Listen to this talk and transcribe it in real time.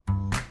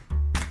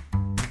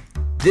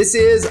This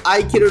is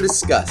Aikido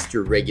Discussed,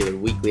 your regular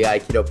weekly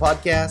Aikido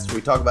podcast where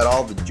we talk about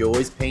all the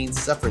joys,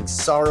 pains, suffering,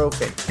 sorrow,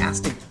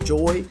 fantastic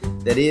joy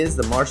that is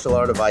the martial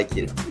art of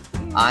Aikido.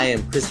 I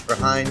am Christopher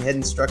Hine, head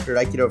instructor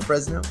at Aikido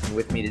Fresno, and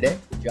with me today,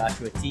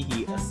 Joshua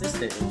Teehee,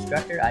 assistant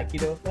instructor,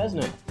 Aikido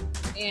Fresno.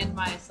 And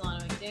Maya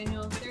Solano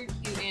McDaniel, third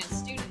Q and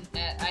student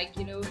at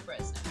Aikido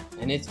Fresno.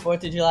 And it's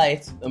 4th of July,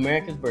 it's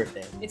America's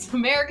birthday. It's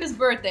America's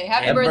birthday.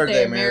 Happy Happy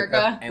birthday, birthday,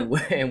 America.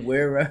 And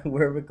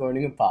we're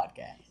recording a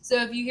podcast.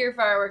 So if you hear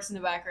fireworks in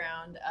the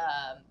background,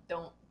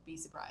 don't be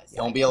surprised.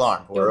 don't be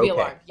alarmed. Don't We're be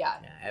okay. alarmed. Yeah.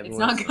 Yeah, It's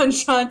not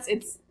gunshots,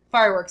 it's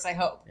fireworks, I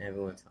hope.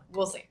 Everyone's fine.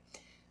 We'll see.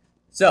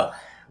 So,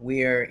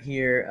 we are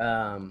here,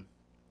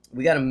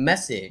 we got a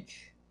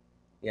message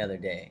the other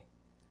day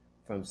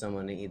from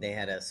someone. They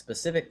had a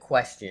specific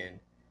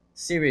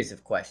series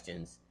of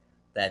questions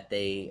that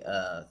they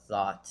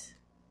thought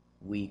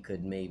we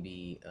could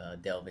maybe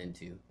delve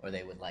into, or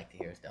they would like to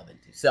hear us delve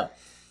into. So,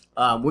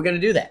 we're going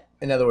to do that.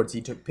 In other words, he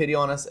took pity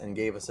on us and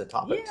gave us a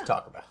topic to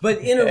talk about. But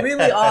in a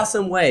really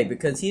awesome way,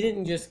 because he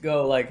didn't just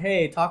go like,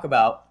 hey, talk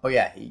about. Oh,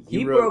 yeah.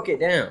 He broke it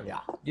down.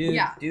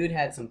 Yeah. Dude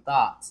had some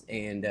thoughts,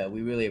 and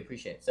we really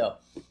appreciate it. So,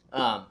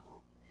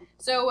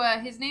 So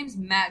his name's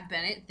Matt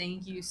Bennett.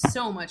 Thank you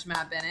so much,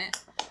 Matt Bennett.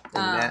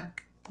 Matt.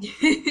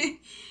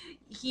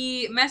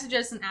 He messaged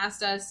us and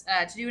asked us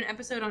to do an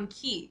episode on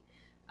ki,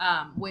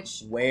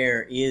 which...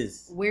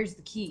 where's Where's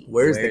the key?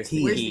 Where's the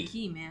key? Where's the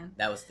key, man?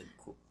 That was the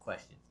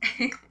question.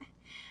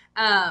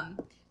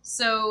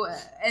 So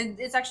and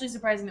it's actually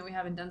surprising that we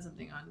haven't done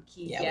something on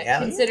ki Yeah, we yet,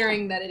 haven't.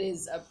 considering that it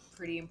is a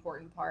pretty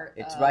important part.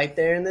 It's of, right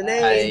there in the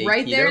name. It's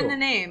right there in Aikido. the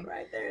name.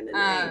 Right there in the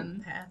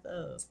name. Path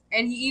of.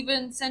 And he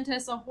even sent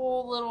us a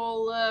whole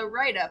little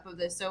write-up of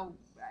this. So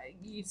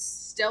he's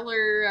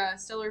stellar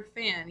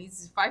fan.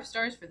 He's 5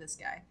 stars for this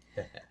guy.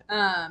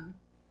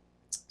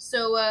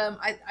 So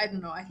I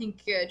don't know. I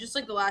think just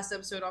like the last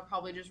episode, I'll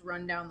probably just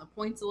run down the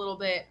points a little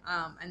bit,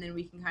 and then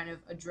we can kind of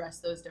address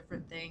those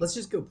different things. Let's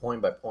just go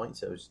point by point,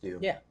 so just do.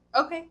 Yeah.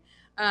 Okay.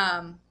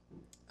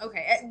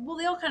 Okay. Well,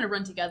 they all kind of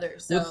run together.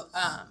 So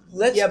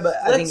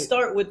Let's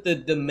start with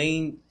the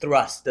main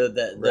thrust,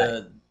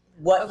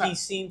 what Okay. he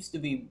seems to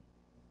be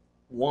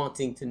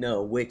wanting to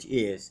know, which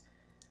is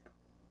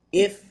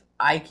if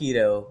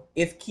Aikido,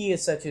 if ki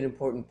is such an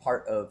important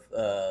part of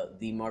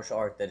the martial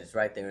art that is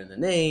right there in the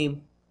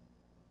name,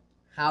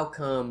 how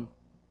come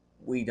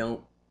we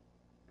don't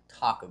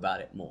talk about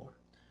it more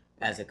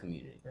as a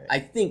community? Right. I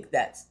think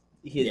that's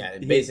his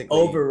basically,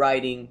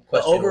 overriding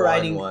question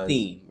one was-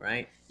 theme,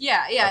 right?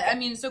 yeah. Okay. I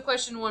mean, so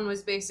question 1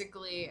 was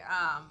basically,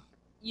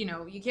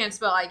 you can't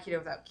spell Aikido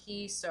without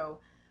ki, so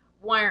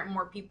why aren't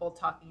more people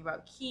talking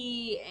about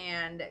ki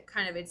and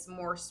kind of its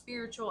more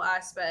spiritual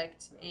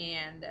aspect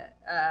and,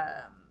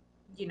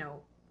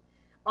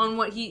 on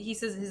what he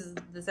says,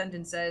 the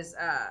sentence says,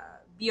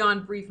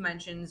 beyond brief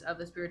mentions of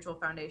the spiritual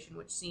foundation,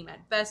 which seem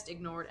at best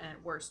ignored and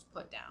at worst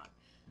put down.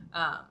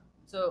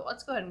 So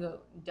let's go ahead and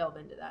delve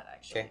into that,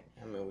 actually. Okay.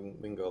 I mean,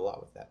 we can go a lot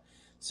with that.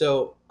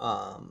 So,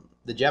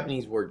 the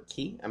Japanese word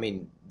ki, I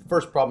mean, the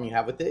first problem you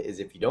have with it is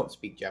if you don't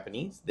speak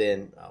Japanese,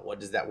 then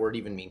what does that word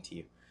even mean to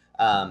you?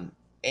 And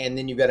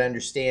then you've got to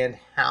understand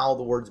how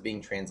the word's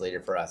being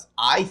translated for us.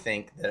 I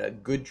think that a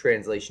good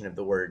translation of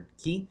the word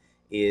ki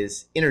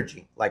is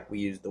energy, like we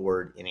use the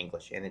word in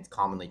English, and it's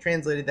commonly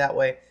translated that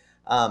way.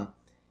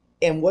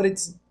 And what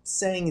it's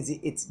saying is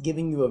it's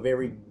giving you a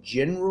very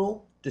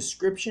general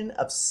description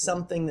of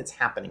something that's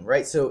happening,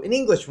 right? So in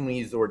English, when we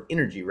use the word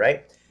energy,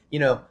 right?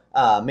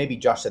 Maybe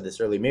Josh said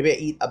this earlier. Maybe I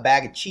eat a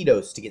bag of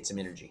Cheetos to get some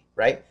energy,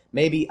 right?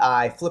 Maybe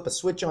I flip a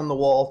switch on the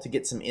wall to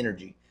get some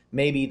energy.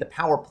 Maybe the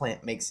power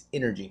plant makes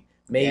energy.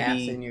 Maybe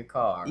Gas in your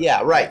car.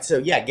 Yeah, right.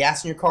 So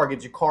gas in your car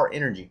gives your car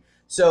energy.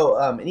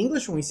 So in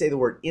English, when we say the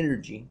word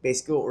energy,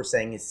 basically what we're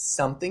saying is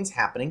something's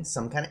happening,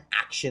 some kind of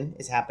action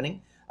is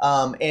happening,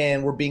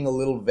 and we're being a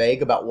little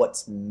vague about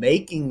what's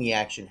making the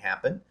action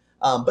happen.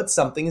 But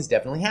something is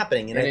definitely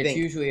happening, and I it's think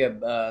usually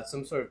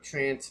some sort of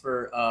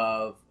transfer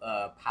of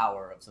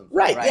power of some sort.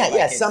 right, Right, yeah, Like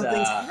yeah, it's,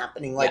 something's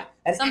happening, like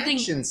an Something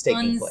action's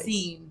taking place.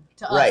 unseen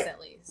to Right, us, at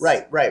least.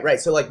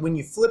 Right. So like when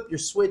you flip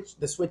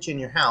the switch in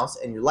your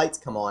house and your lights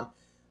come on,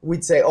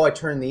 we'd say, "Oh, I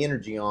turned the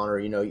energy on,"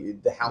 or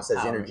the house has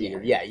Power, energy.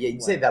 yeah. Or, you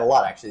say that a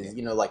lot actually.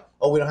 Like,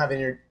 "Oh, we don't have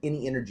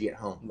any energy at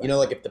home." Right.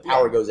 Like if the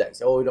power goes out, you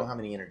say, "Oh, we don't have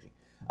any energy."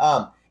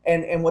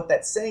 And what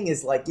that's saying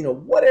is like,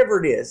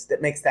 whatever it is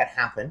that makes that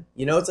happen,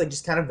 it's like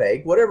just kind of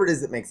vague. Whatever it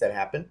is that makes that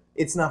happen,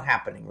 it's not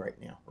happening right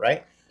now,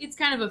 right? It's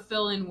kind of a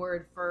fill-in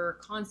word for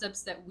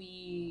concepts that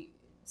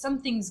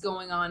something's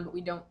going on, but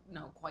we don't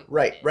know quite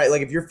what it is. Right.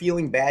 Like if you're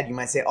feeling bad, you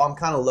might say, "Oh, I'm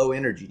kind of low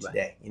energy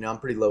today. I'm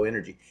pretty low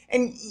energy."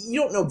 And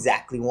you don't know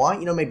exactly why.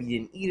 Maybe you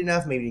didn't eat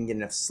enough, maybe you didn't get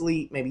enough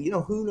sleep, maybe,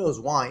 who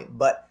knows why,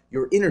 but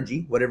your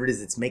energy, whatever it is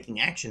that's making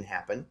action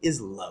happen, is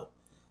low.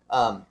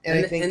 I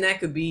think that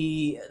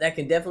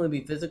can definitely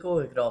be physical.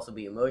 It could also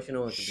be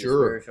emotional. It could be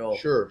spiritual.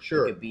 Sure. It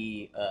could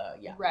be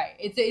Right.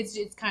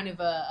 It's kind of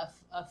a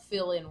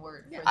fill-in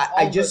word. For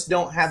I just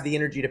don't have the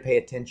energy to pay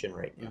attention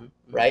right now. Mhm.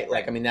 Right?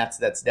 Like, I mean, that's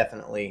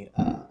definitely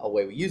a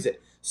way we use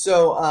it.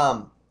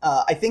 So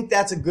I think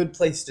that's a good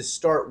place to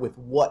start with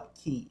what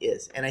ki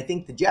is. And I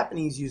think the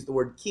Japanese use the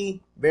word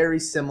ki very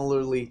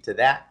similarly to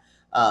that,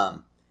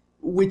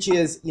 which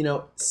is,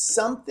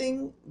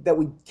 something that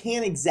we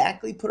can't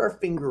exactly put our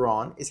finger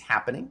on is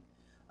happening.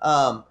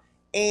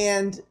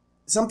 And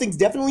something's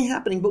definitely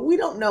happening, but we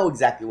don't know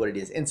exactly what it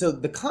is. And so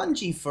the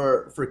kanji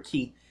for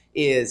ki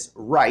is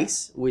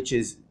rice, which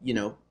is,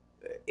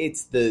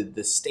 it's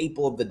the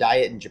staple of the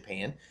diet in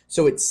Japan.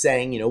 So it's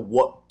saying,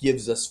 what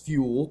gives us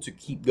fuel to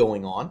keep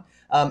going on.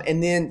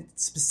 And then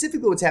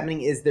specifically what's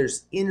happening is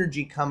there's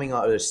energy coming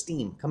out, or there's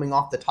steam coming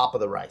off the top of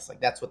the rice. Like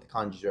that's what the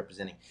kanji is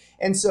representing.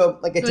 And so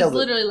like So it's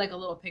literally like a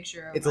little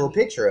picture of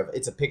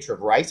it's a picture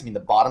of rice. I mean, the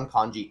bottom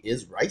kanji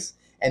is rice.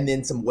 And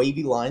then some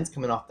wavy lines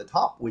coming off the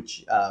top,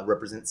 which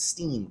represents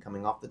steam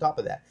coming off the top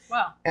of that.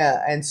 Wow.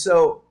 And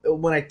so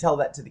when I tell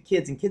that to the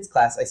kids in kids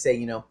class, I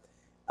say,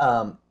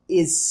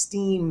 is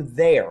steam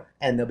there?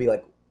 And they'll be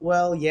like,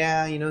 well,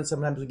 yeah,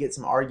 sometimes we get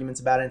some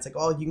arguments about it. It's like,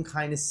 oh, you can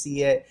kind of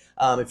see it.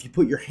 If you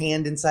put your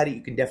hand inside it,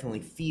 you can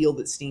definitely feel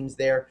that steam's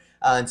there.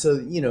 And so,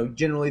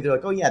 generally they're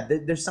like, oh, yeah,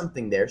 there's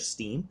something there,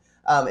 steam.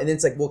 And then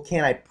it's like, well,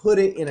 can I put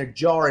it in a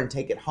jar and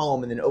take it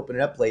home and then open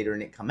it up later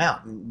and it come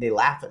out? And they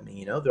laugh at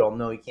me, they're all,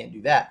 no, you can't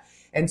do that.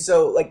 And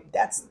so, like,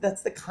 that's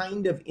the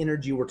kind of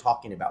energy we're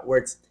talking about, where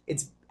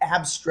it's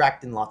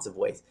abstract in lots of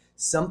ways.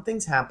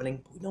 Something's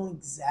happening, but we don't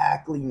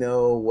exactly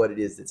know what it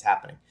is that's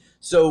happening.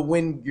 So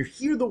when you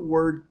hear the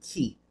word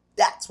ki,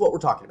 that's what we're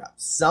talking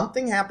about.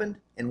 Something happened,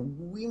 and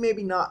we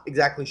maybe not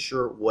exactly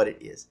sure what it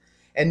is.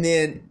 And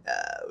then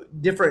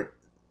different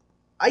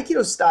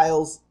Aikido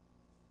styles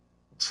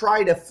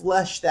try to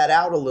flesh that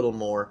out a little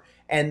more,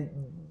 and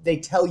they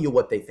tell you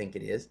what they think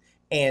it is,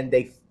 and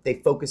they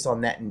focus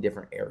on that in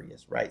different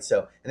areas, right?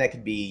 So, and that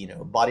could be,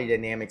 body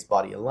dynamics,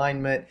 body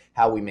alignment,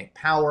 how we make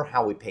power,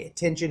 how we pay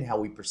attention, how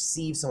we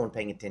perceive someone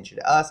paying attention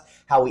to us,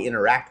 how we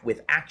interact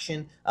with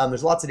action.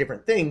 There's lots of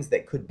different things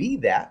that could be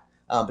that,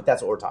 but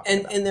that's what we're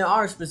talking about. And there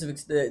are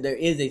there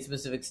is a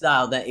specific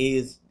style that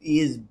is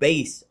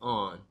based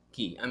on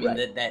ki. I mean,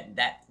 right.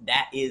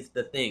 that is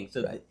the thing.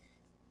 So right.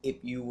 If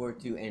you were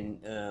to,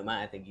 and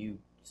I think you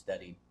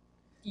studied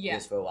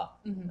this for a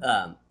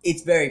while,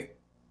 it's very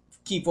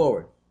ki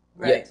forward.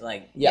 Right,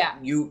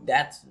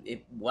 that's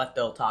what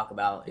they'll talk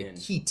about. The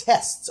key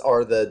tests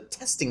are the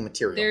testing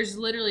material. There's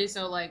literally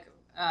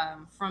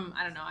from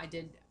I don't know.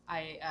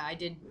 I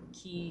did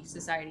Key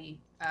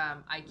Society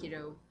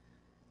Aikido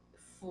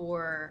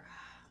for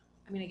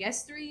I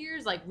guess 3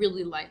 years, like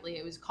really lightly.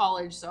 It was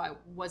college, so I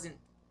wasn't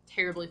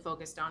terribly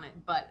focused on it,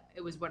 but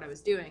it was what I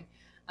was doing.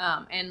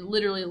 And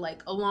literally,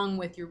 like along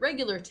with your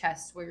regular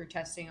tests, where you're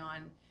testing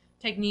on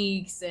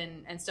techniques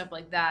and stuff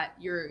like that,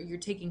 you're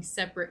taking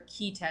separate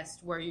ki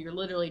tests where you're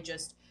literally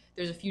just,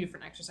 there's a few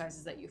different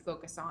exercises that you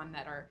focus on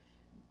that are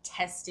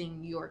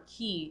testing your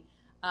ki,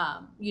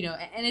 and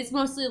it's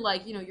mostly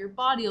like, your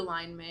body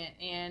alignment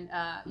and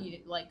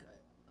like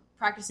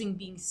practicing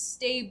being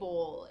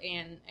stable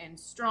and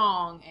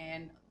strong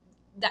and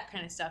that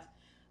kind of stuff.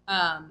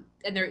 And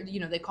they're,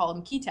 they call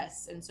them ki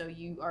tests. And so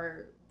you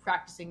are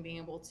practicing being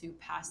able to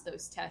pass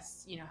those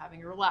tests,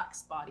 having a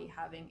relaxed body,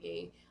 having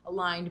a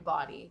aligned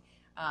body,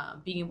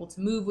 being able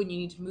to move when you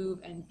need to move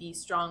and be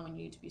strong when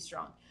you need to be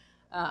strong.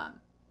 So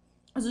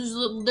there's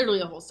literally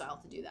a whole style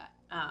to do that.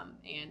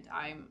 And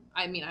I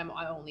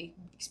only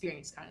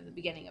experienced kind of the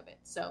beginning of it.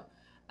 So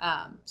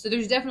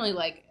there's definitely,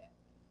 like,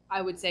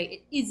 I would say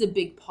it is a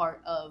big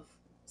part of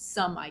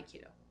some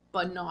Aikido,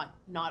 but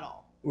not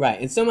all.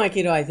 Right. And some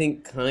Aikido, I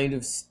think, kind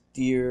of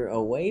steer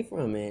away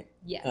from it.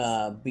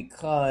 Yes.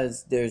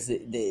 Because there's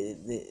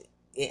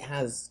it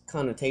has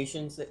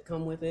connotations that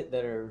come with it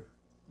that are,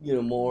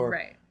 more.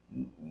 Right.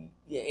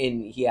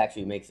 And he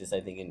actually makes this, I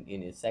think,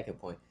 in his second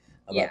point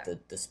about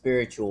the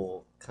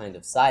spiritual kind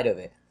of side of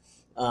it.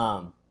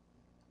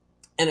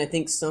 And I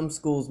think some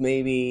schools,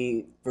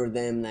 maybe for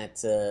them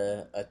that's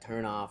a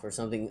turn off or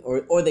something,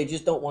 or they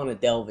just don't want to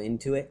delve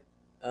into it,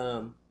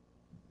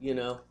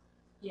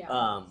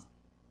 Yeah.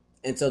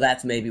 And so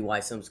that's maybe why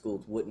some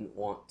schools wouldn't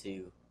want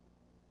to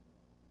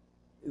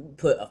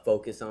put a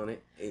focus on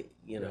it,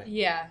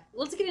 Yeah.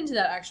 Let's get into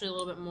that actually a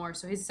little bit more.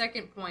 So his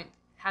second point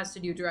has to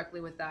do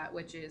directly with that,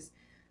 which is,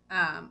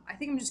 I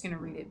think I'm just going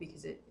to read it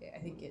because I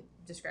think it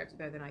describes it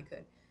better than I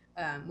could,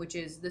 which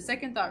is, the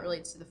second thought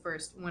relates to the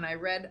first. When I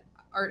read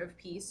Art of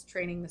Peace,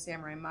 Training the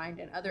Samurai Mind,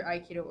 and other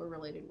Aikido or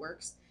related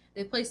works,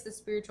 they place the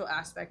spiritual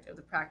aspect of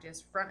the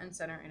practice front and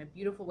center in a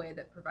beautiful way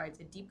that provides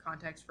a deep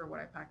context for what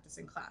I practice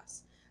in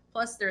class.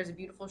 Plus, there is a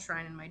beautiful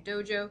shrine in my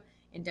dojo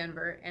in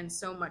Denver and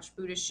so much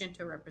Buddhist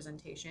Shinto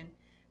representation.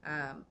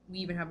 We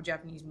even have a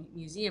Japanese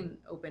museum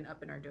open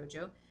up in our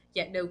dojo,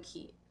 yet no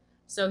ki.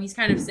 So he's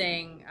kind of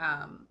saying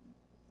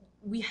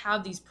we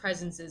have these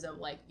presences of,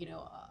 like,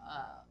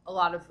 a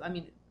lot of,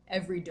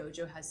 every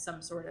dojo has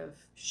some sort of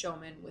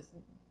shoman with,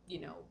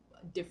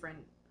 different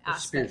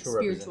aspects,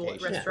 spiritual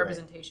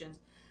representations.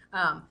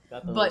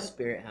 Got the little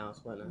spirit house,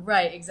 whatnot.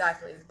 Right,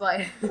 exactly.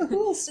 But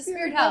the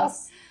spirit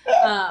house.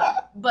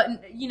 But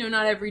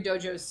not every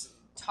dojo's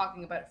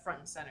talking about it front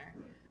and center.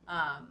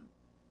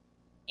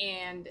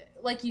 And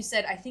like you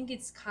said, I think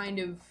it's kind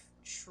of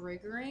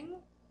triggering.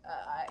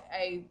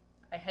 I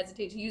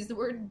hesitate to use the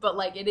word, but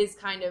like it is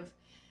kind of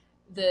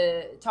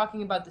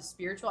talking about the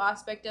spiritual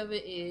aspect of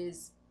it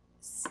is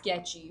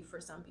sketchy for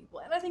some people.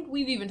 And I think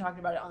we've even talked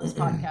about it on this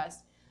podcast.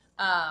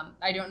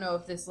 I don't know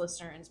if this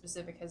listener in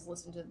specific has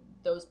listened to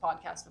those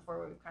podcasts before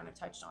where we've kind of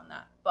touched on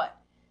that, but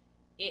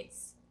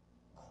it's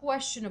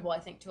questionable, I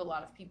think, to a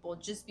lot of people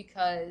just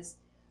because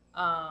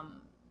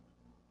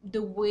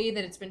the way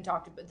that it's been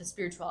talked about, the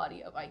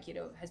spirituality of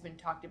Aikido has been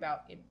talked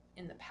about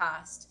in the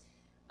past,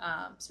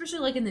 especially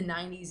like in the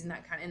 90s and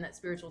in that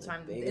spiritual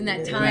time, in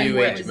that time New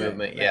where it Age was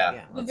movement,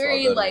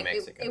 very like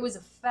it was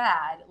a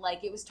fad.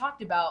 Like it was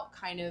talked about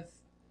kind of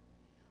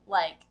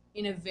like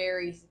in a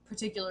very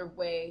particular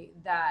way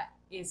that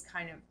is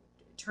kind of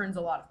turns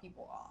a lot of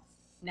people off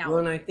now. Well,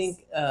 and I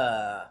think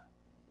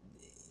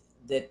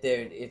that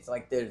it's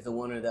like there's the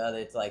one or the other.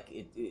 It's like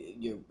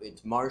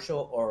it's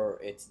martial or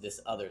it's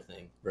this other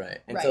thing, right?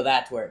 And so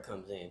that's where it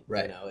comes in,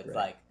 right? You know, it's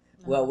like,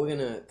 well, we're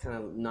gonna kind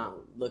of not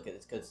look at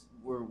this because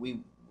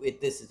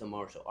this is a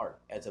martial art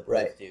as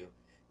opposed to,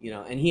 you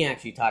know. And he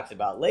actually talks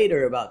about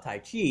later about Tai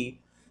Chi,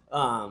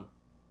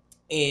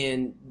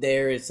 and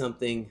there is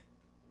something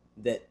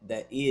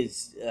that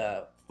is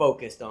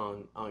focused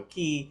on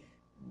Ki,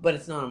 but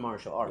it's not a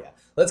martial art. Yeah.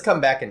 Let's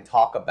come back and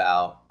talk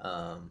about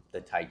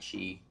the Tai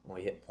Chi when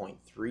we hit point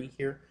 3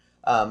 here.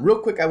 Real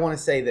quick, I want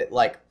to say that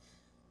like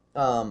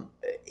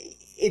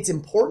it's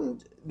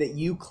important that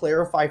you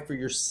clarify for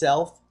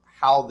yourself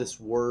how this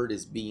word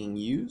is being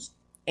used,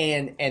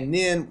 and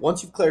then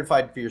once you've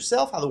clarified for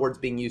yourself how the word's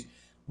being used,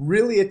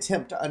 really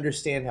attempt to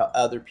understand how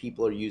other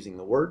people are using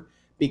the word,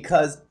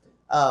 because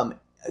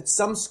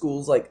some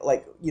schools like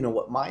you know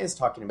what Maya's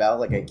talking about,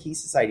 like a Ki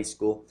Society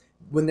school,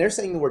 when they're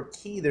saying the word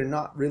Ki, they're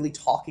not really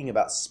talking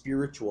about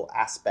spiritual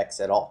aspects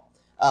at all.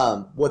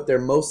 What they're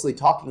mostly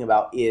talking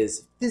about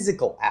is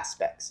physical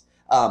aspects,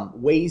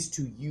 ways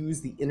to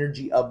use the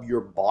energy of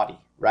your body,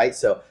 right?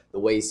 So the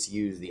ways to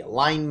use the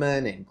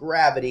alignment and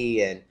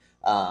gravity and,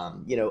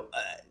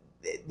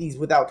 these,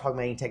 without talking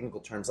about any technical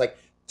terms, like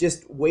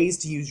just ways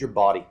to use your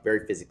body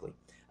very physically.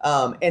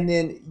 And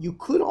then you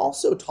could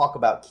also talk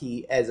about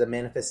Ki as a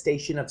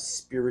manifestation of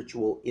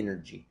spiritual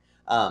energy.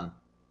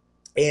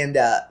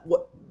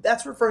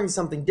 That's referring to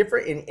something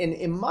different. And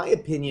in my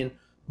opinion,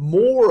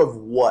 more of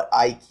what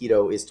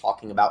Aikido is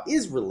talking about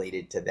is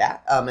related to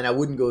that. And I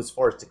wouldn't go as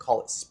far as to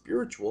call it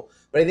spiritual,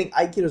 but I think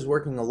Aikido is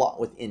working a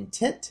lot with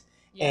intent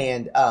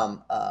and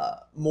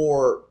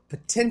more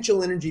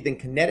potential energy than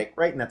kinetic,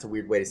 right? And that's a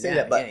weird way to say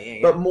that,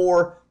 but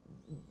more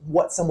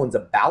what someone's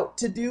about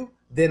to do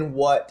than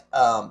what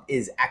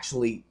is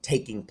actually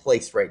taking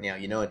place right now,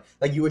 you know? And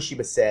like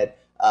Ueshiba said,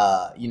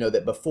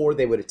 that before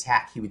they would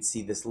attack, he would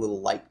see this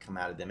little light come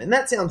out of them. And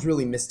that sounds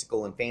really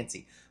mystical and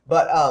fancy.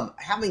 But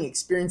having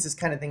experienced this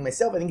kind of thing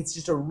myself, I think it's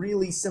just a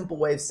really simple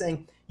way of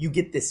saying you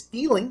get this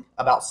feeling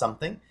about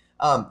something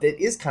that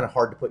is kind of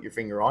hard to put your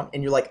finger on.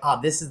 And you're like,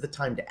 this is the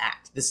time to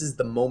act. This is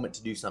the moment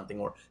to do something,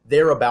 or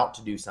they're about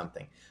to do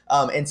something.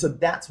 And so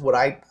that's what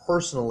I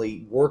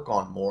personally work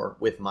on more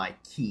with my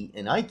Ki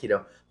in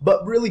Aikido.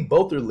 But really,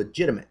 both are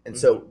legitimate. And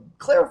so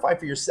clarify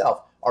for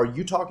yourself. Are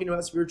you talking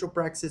about spiritual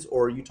practices,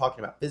 or are you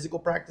talking about physical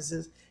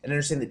practices? And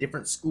understand that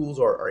different schools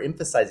are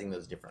emphasizing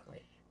those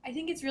differently. I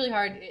think it's really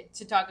hard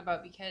to talk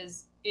about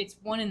because it's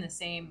one and the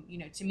same,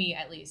 to me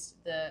at least,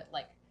 the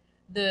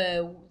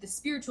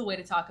spiritual way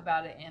to talk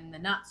about it and the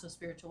not so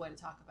spiritual way to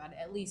talk about it,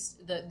 at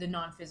least the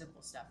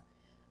non-physical stuff.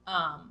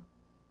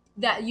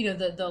 That,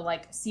 the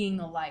like seeing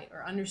the light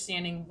or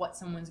understanding what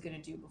someone's going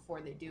to do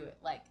before they do it.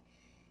 Like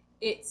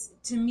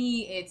to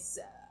me, it's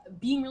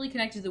being really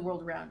connected to the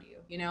world around you.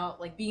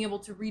 Like being able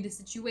to read a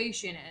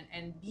situation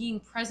and being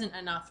present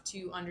enough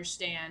to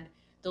understand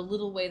the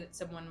little way that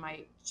someone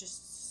might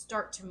just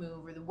start to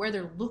move, or where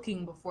they're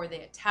looking before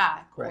they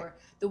attack, or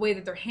the way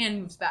that their hand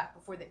moves back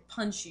before they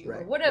punch you,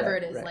 or whatever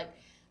it is. Like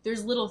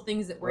there's little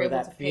things that we're able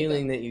to pick up. That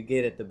feeling that you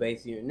get at the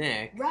base of your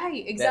neck.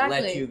 Right, exactly.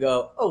 That lets you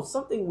go,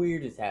 something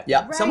weird is happening.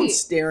 Yeah, someone's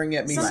staring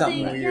at me,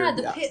 something weird. Yeah,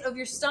 the pit of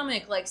your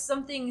stomach, like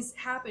something's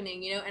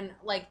happening, and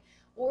like,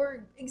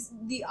 or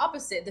the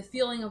opposite, the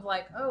feeling of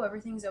like,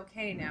 everything's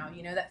okay now,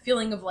 that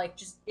feeling of like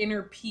just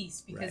inner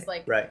peace because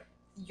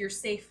you're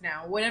safe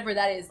now, whatever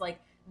that is. Like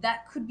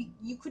that could be,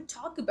 you could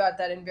talk about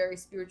that in very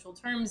spiritual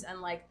terms,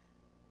 and like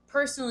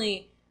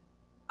personally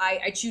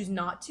I choose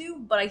not to,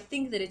 but I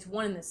think that it's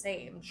one and the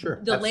same. Sure,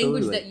 the absolutely.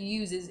 language that you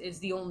use is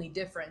the only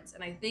difference.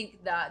 And I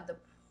think that the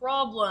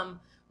problem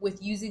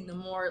with using the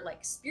more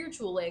like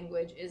spiritual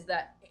language is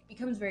that it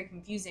becomes very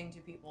confusing to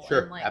people.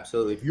 Sure, and, like,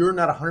 absolutely. If you're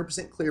not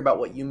 100% clear about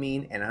what you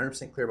mean and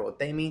 100% clear about what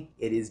they mean,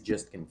 it is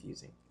just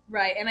confusing.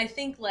 Right, and I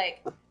think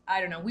like, I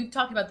don't know, we've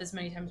talked about this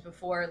many times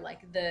before,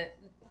 like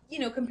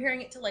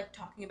comparing it to like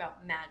talking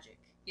about magic.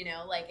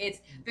 Like it's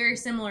very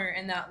similar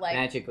in that like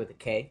magic with a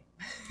K.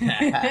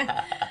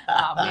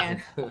 Oh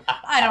man,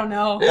 I don't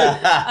know.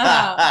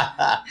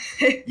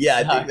 Yeah,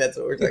 I think that's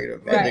what we're talking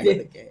about. Magic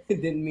with a K.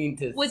 Didn't mean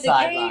to with a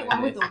K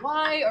or with a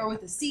Y or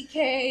with a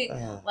CK.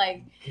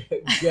 Like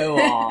go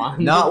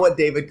on. Not what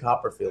David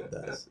Copperfield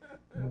does.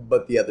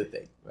 but the other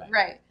thing.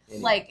 Right.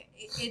 And- Like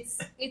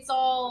it's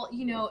all,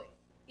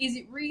 is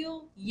it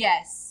real?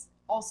 Yes.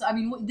 Also, I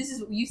mean, this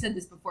is you said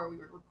this before we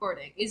were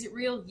recording. Is it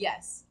real?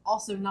 Yes.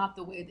 Also not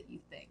the way that you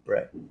think.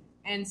 Right.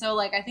 And so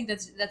like I think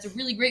that's a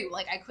really great,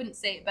 like I couldn't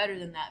say it better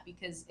than that,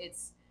 because it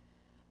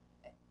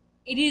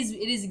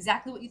is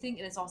exactly what you think,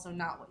 and it's also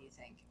not what you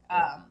think.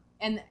 Right.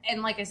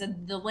 And like I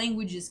said, the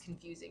language is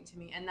confusing to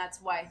me, and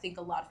that's why I think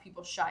a lot of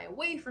people shy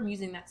away from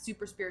using that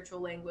super spiritual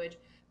language,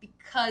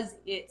 because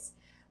it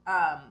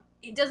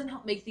doesn't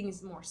help make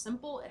things more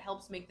simple. It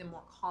helps make them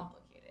more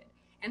complicated,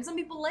 and some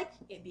people like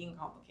it being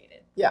complicated.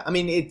 Yeah, I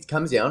mean, it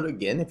comes down to,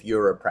 again, if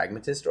you're a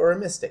pragmatist or a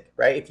mystic,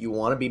 right? If you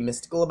want to be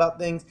mystical about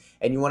things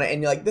and you're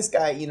like, this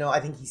guy, I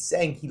think he's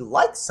saying he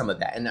likes some of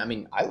that. And I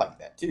mean, I like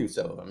that too.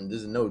 So I mean,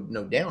 there's no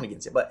down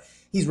against it. But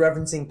he's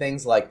referencing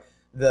things like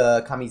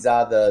the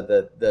kamiza,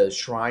 the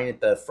shrine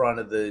at the front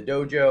of the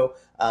dojo.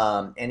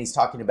 And he's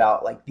talking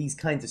about like these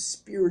kinds of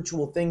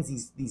spiritual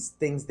things, these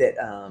things that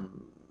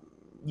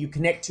you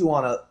connect to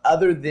on a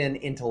other than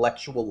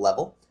intellectual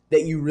level,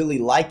 that you really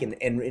like and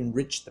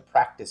enrich the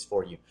practice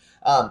for you.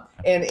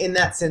 And in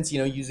that sense,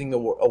 using a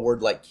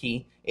word like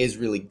ki is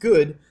really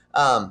good.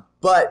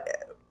 But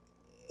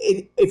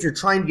if you're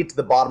trying to get to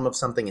the bottom of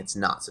something, it's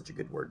not such a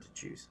good word to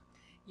choose.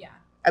 Yeah.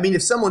 I mean,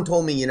 if someone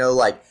told me, I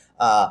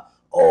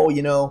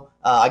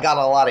got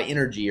a lot of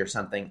energy or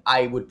something,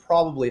 I would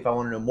probably, if I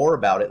want to know more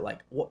about it, like,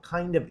 what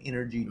kind of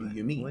energy do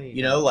you mean? Right.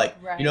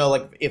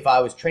 Like if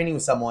I was training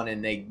with someone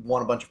and they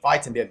won a bunch of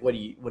fights and be like, what are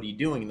you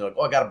doing? And they're like,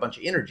 oh, I got a bunch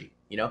of energy.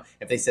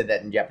 If they said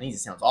that in Japanese, it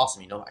sounds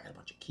awesome. I got a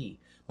bunch of ki.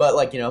 But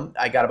like,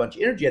 I got a bunch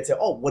of energy. I'd say,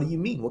 oh, what do you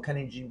mean? What kind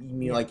of energy? You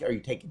mean like, are you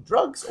taking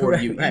drugs, or are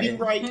you eating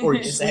right, or are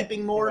you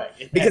sleeping more?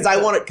 Right. Because I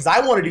want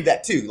to do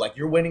that too. Like,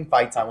 you're winning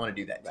fights, I want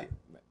to do that too. Right.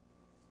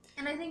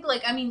 And I think,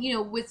 like, I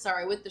mean, with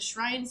the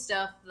shrine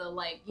stuff, the,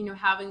 like,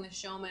 having the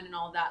showman and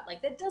all that,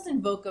 like, that does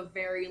invoke a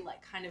very,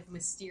 like, kind of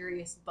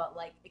mysterious but,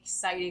 like,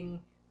 exciting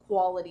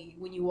quality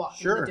when you walk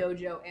into the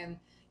dojo and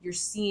you're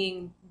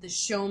seeing the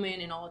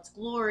showman in all its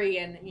glory,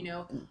 and,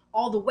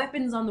 all the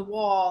weapons on the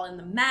wall and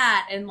the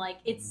mat, and, like,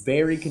 it's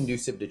very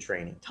conducive to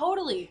training.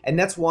 Totally. And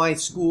that's why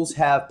schools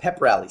have pep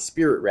rallies,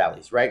 spirit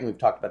rallies, right? And we've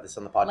talked about this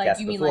on the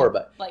podcast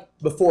before,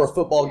 before a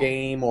football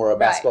game or a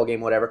basketball game,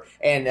 whatever.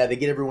 And they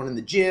get everyone in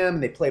the gym,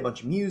 and they play a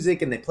bunch of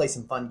music, and they play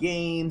some fun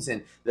games,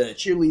 and the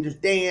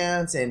cheerleaders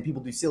dance, and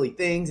people do silly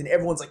things, and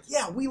everyone's like,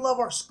 yeah, we love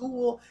our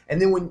school.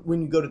 And then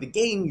when you go to the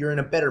game, you're in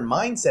a better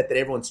mindset that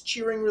everyone's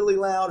cheering really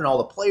loud, and all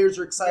the players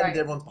are excited, that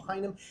everyone's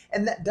behind them.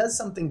 And that does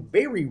something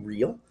very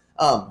real.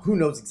 Who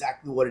knows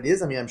exactly what it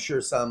is? I mean, I'm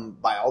sure some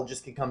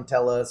biologist could come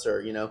tell us,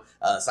 or,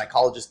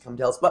 psychologist come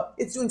tell us, but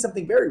it's doing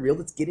something very real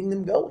that's getting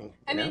them going.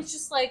 I mean, it's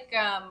just like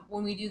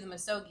when we do the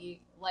misogi,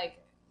 like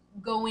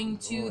going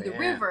to the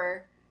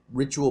river.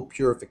 Ritual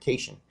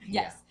purification.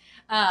 Yes.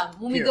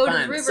 When we go to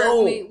the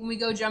river, when we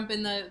go jump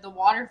in the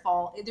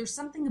waterfall, there's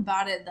something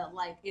about it that,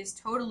 like, is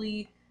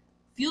totally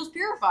feels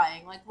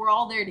purifying. Like, we're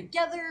all there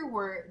together.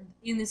 We're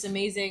in this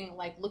amazing,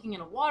 like, looking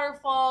at a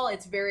waterfall.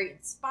 It's very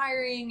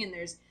inspiring, and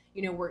there's,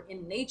 we're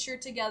in nature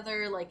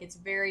together. Like, it's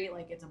very,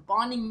 like, it's a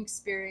bonding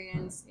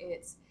experience.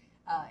 It's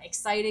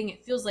exciting.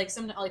 It feels like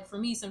for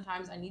me,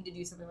 sometimes I need to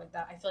do something like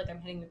that. I feel like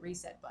I'm hitting the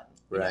reset button.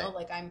 You know,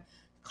 like I'm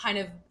kind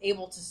of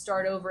able to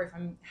start over if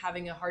I'm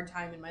having a hard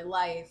time in my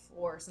life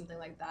or something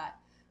like that.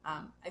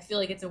 I feel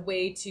like it's a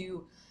way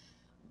to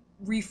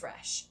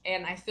refresh.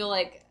 And I feel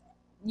like,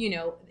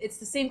 it's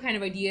the same kind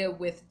of idea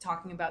with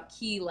talking about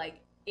ki. Like,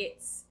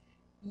 it's,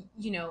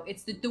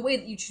 it's the way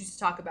that you choose to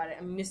talk about it.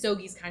 I mean,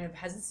 misogi's kind of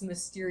has this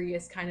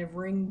mysterious kind of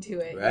ring to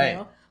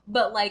it,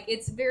 But, like,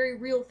 it's very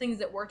real things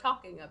that we're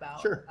talking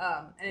about. Sure.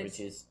 And which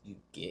is, you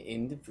get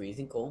into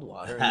freezing cold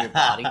water and your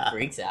body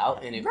freaks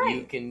out. And if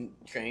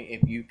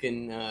you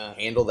can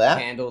handle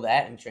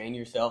that and train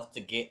yourself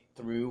to get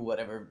through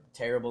whatever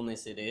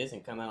terribleness it is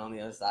and come out on the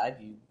other side,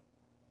 you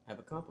have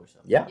accomplished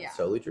something. Yeah,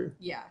 totally true.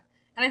 Yeah.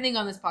 And I think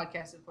on this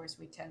podcast, of course,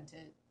 we tend to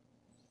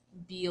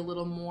be a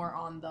little more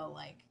on the,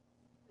 like,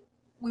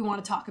 we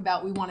want to talk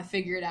about, we want to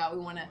figure it out, we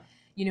want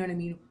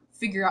to,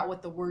 figure out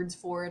what the words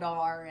for it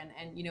are,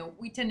 and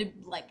we tend to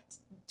like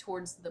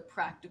towards the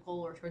practical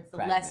or towards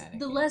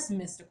the less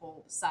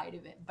mystical side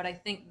of it. But I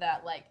think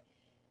that, like,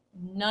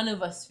 none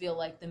of us feel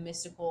like the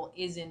mystical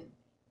isn't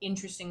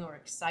interesting or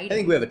exciting. I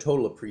think we have a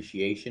total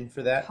appreciation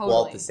for that,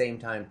 while at the same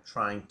time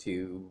trying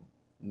to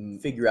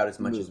figure out as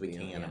much as we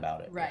can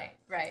about it. Right.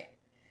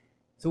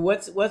 So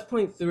what's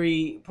point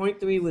 3? Point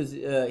 3 was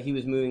he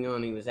was moving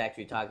on. He was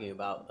actually talking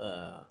about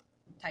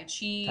Tai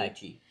Chi. Tai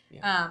Chi.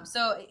 Yeah.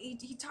 So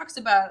he talks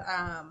about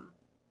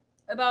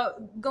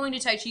going to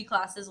Tai Chi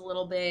classes a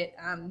little bit.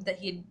 That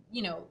he'd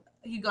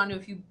gone to a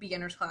few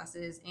beginners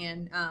classes,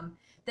 and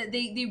that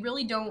they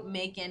really don't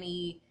make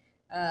any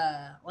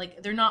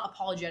like, they're not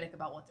apologetic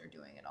about what they're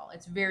doing at all.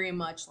 It's very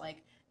much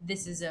like,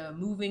 this is a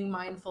moving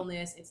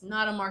mindfulness. It's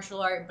not a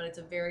martial art, but it's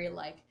a very,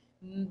 like,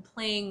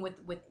 playing with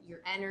your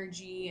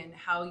energy and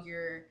how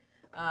you're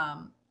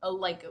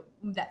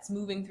that's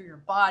moving through your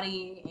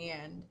body.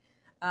 And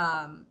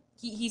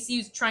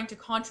he's trying to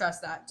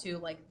contrast that to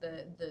like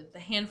the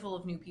handful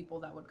of new people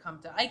that would come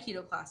to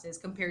Aikido classes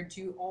compared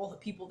to all the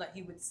people that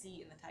he would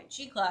see in the Tai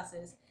Chi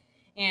classes.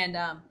 And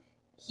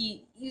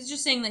he's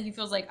just saying that he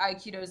feels like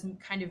Aikido is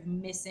kind of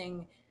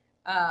missing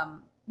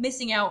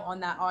out on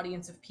that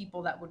audience of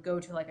people that would go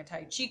to like a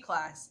Tai Chi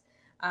class,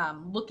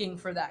 looking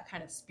for that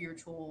kind of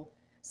spiritual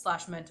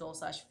 / mental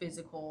 /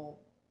 physical,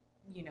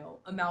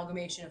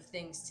 amalgamation of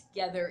things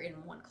together in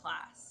one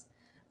class.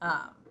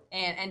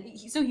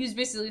 So he was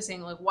basically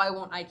saying, like, why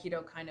won't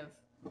Aikido kind of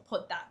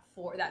put that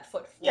foot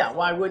forward? Yeah,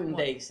 why wouldn't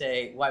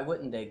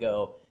they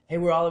go, hey,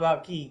 we're all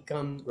about Ki,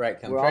 come we're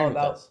train all with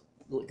about us.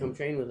 Come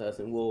train with us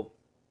and we'll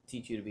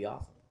teach you to be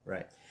awesome.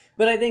 Right.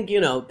 But I think,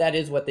 that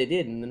is what they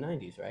did in the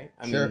 90s, right?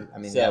 I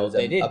mean, so that was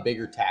they did, a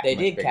bigger tack. They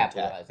much did bigger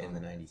capitalize tack in the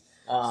 90s.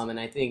 And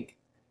I think,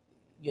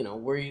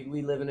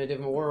 we live in a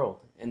different world,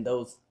 and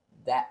those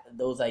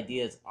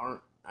ideas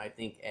aren't, I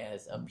think,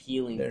 as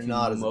appealing They're to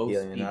not as most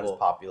appealing. people. They're not as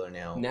popular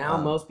now. Now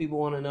most people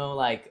want to know,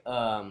 like,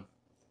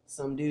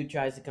 some dude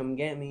tries to come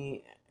get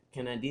me,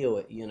 can I deal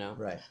with,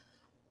 Right.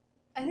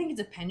 I think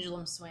it's a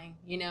pendulum swing,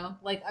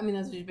 Like, I mean,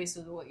 that's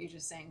basically what you're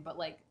just saying. But,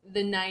 like,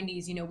 the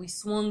 90s, we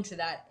swung to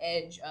that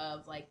edge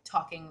of, like,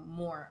 talking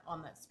more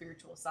on that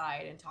spiritual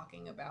side and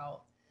talking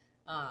about,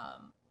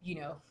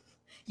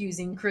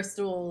 using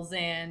crystals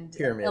and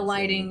Pyramids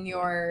aligning and,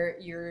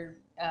 your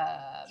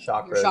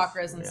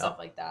chakras and stuff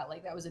like that.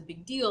 Like, that was a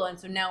big deal. And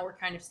so now we're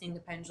kind of seeing the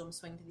pendulum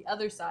swing to the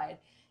other side.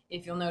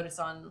 If you'll notice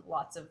on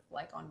lots of,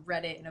 like, on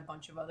Reddit and a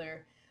bunch of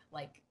other,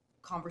 like,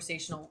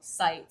 conversational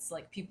sites,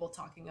 like, people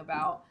talking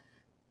about,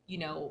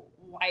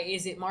 why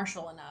is it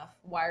martial enough?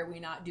 Why are we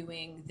not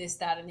doing this,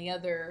 that, and the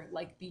other,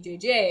 like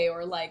BJJ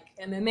or like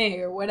MMA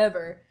or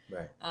whatever?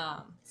 Right.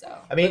 So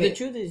I mean, the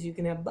truth is, you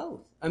can have both.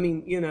 I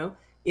mean,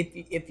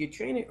 if you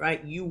train it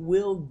right, you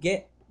will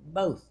get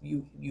both.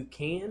 You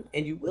can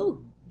and you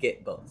will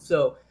get both.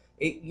 So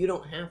you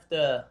don't have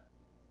to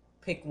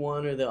pick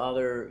one or the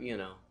other.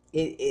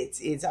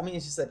 It's I mean,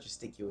 it's just such a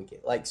sticky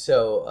wicket. Like,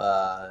 so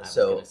I was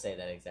gonna say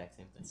that exact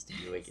same thing.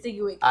 Sticky wicket.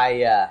 Sticky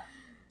wicket.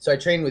 So I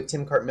trained with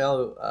Tim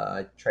Cartmel.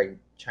 I tried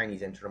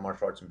Chinese internal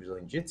martial arts and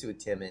Brazilian Jiu-Jitsu with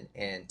Tim,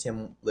 and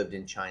Tim lived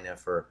in China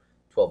for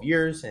 12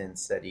 years and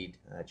studied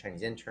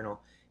Chinese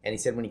internal. And he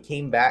said when he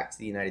came back to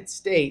the United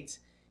States,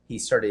 he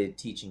started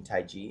teaching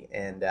Tai Chi,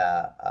 and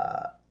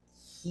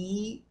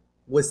he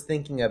was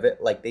thinking of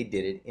it like they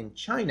did it in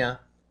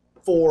China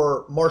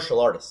for martial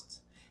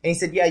artists. And he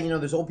said, yeah,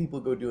 there's old people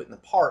who go do it in the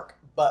park,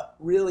 but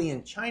really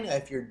in China,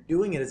 if you're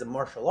doing it as a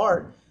martial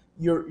art,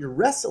 you're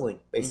wrestling,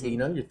 basically.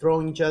 Mm-hmm. You're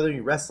throwing each other,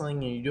 you're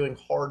wrestling, and you're doing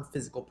hard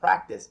physical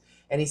practice.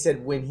 And he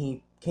said when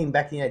he came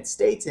back to the United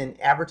States and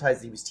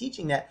advertised that he was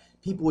teaching that,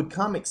 people would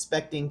come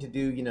expecting to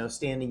do,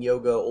 standing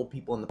yoga, old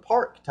people in the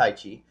park Tai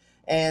Chi.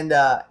 And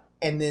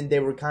then they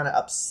were kind of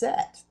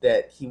upset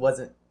that he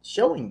wasn't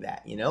showing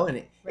that,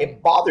 and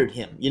it bothered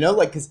him,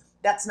 because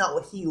that's not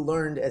what he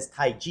learned as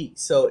Tai Chi.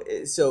 So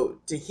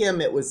to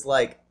him, it was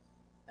like,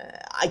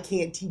 I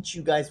can't teach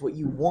you guys what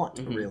you want,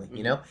 really,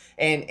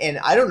 And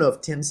I don't know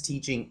if Tim's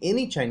teaching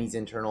any Chinese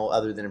internal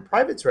other than in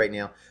privates right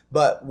now,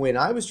 but when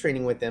I was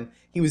training with him,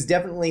 he was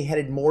definitely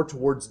headed more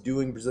towards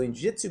doing Brazilian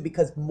Jiu-Jitsu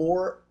because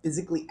more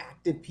physically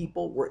active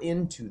people were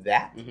into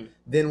that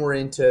than were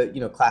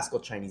into, classical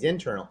Chinese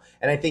internal.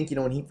 And I think,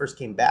 when he first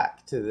came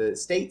back to the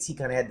States, he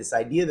kind of had this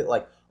idea that,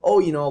 like, a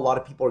lot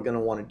of people are going to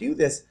want to do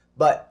this,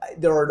 but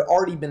there had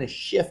already been a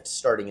shift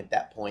starting at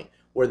that point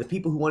where the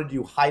people who wanted to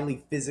do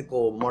highly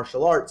physical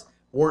martial arts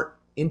weren't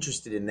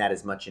interested in that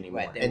as much anymore.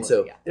 Right,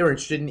 they were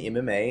interested in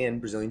MMA and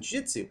Brazilian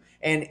Jiu-Jitsu.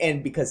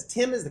 And because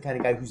Tim is the kind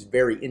of guy who's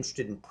very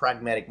interested in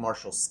pragmatic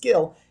martial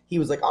skill, he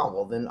was like, oh,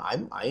 well, then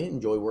I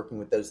enjoy working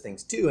with those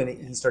things too. And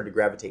he started to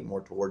gravitate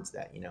more towards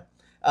that,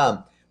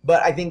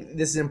 But I think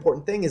this is an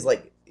important thing is,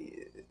 like,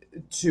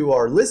 to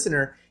our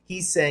listener,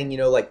 he's saying,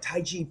 like,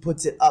 Tai Chi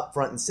puts it up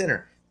front and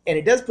center. And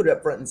it does put it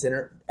up front and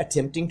center,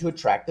 attempting to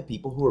attract the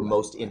people who are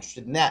most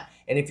interested in that.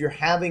 And if you're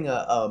having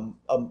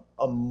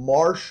a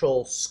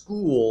martial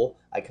school,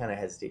 I kind of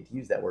hesitate to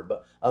use that word,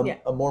 but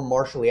a more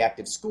martially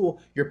active school,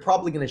 you're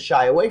probably going to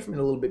shy away from it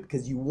a little bit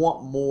because you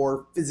want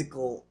more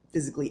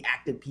physically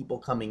active people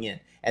coming in,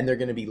 and they're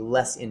going to be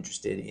less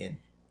interested in.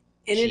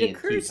 And it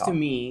occurs to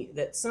me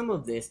that some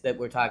of this that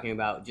we're talking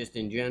about just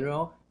in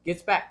general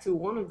gets back to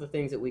one of the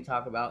things that we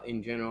talk about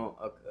in general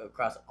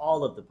across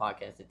all of the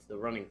podcasts. It's the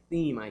running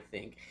theme, I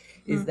think,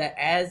 is that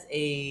as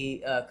a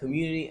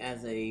community,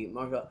 as a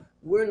martial art,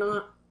 we're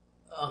not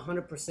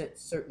 100%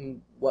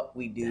 certain what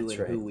we do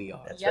who we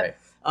are. That's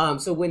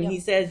right. So when he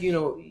says,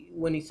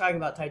 when he's talking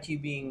about Tai Chi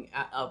being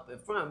up in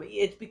front,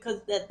 it's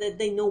because that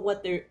they know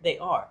what they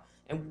are.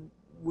 And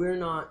we're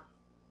not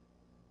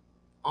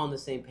on the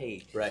same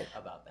page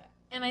about that.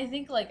 And I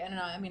think, like, I don't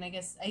know, I mean, I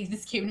guess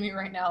this came to me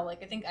right now.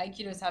 Like, I think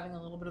Aikido is having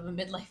a little bit of a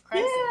midlife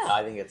crisis. Yeah,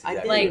 I think it's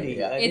exactly like,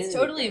 it's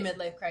totally a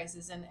midlife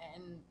crisis. And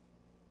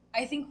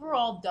I think we're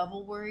all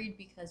double worried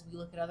because we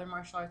look at other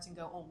martial arts and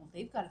go, oh, well,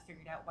 they've got it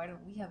figured out. Why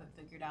don't we have it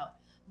figured out?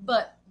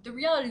 But the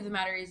reality of the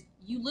matter is,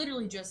 you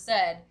literally just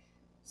said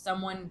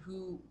someone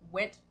who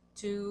went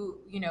to,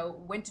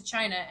 went to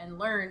China and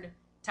learned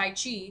Tai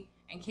Chi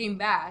and came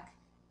back,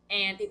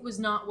 and it was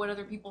not what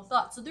other people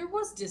thought. So there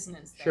was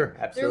dissonance there. Sure,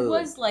 absolutely. There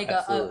was like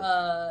Absolutely.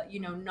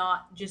 a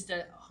not just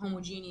a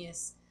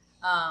homogeneous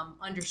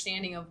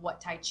understanding of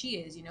what Tai Chi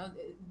is.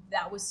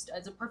 That was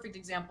as a perfect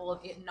example of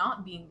it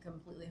not being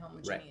completely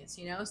homogeneous.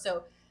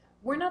 So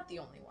we're not the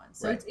only ones.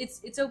 So Right.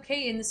 it's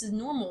okay, and this is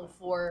normal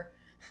for.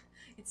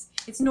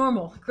 It's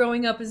normal.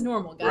 Growing up is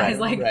normal, guys.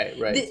 Right,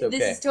 right. It's okay.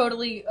 This is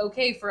totally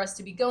okay for us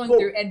to be going Well,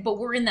 through, but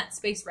we're in that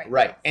space right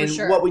Right. now. And for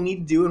sure. what we need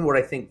to do, and what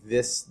I think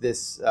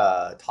this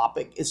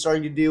topic is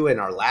starting to do, and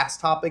our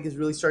last topic is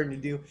really starting to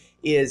do,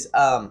 is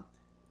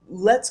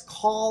let's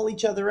call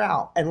each other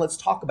out and let's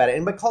talk about it.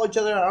 And by call each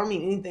other out, I don't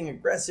mean anything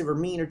aggressive or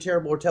mean or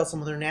terrible or tell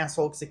someone they're an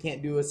asshole because they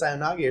can't do a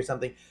sayonage or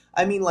something.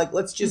 I mean, like,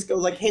 let's just go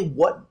like, hey,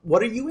 what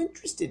are you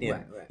interested in?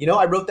 Right.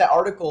 I wrote that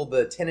article,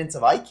 The Tenets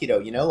of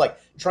Aikido, like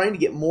trying to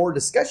get more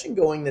discussion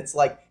going that's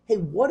like, hey,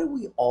 what do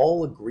we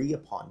all agree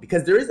upon?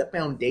 Because there is a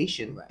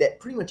foundation that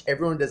pretty much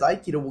everyone who does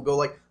Aikido will go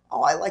like,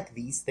 oh, I like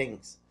these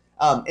things.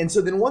 And so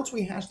then once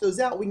we hash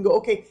those out, we can go,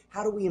 okay,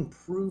 how do we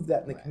improve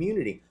that in the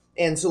community?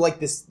 And so like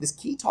this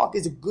Ki talk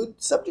is a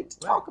good subject to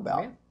talk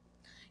about.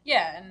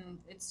 Yeah, and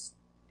it's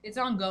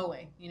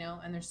ongoing,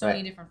 and there's so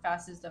many different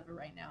facets of it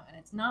right now, and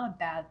it's not a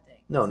bad thing.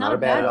 No, it's not a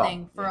bad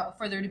thing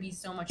for there to be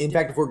so much. In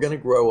fact, if we're going to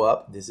grow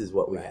up, this is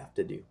what we have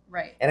to do.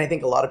 Right. And I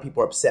think a lot of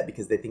people are upset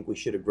because they think we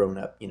should have grown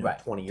up,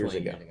 20 years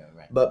ago.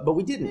 Right. But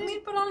we didn't. I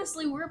mean, but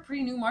honestly, we're a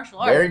pretty new martial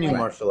art. Very new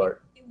martial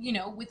art.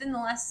 Within the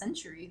last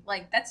century,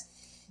 like that's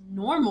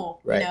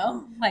normal. Right.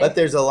 Like, but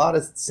there's a lot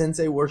of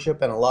sensei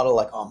worship and a lot of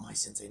like, oh, my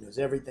sensei knows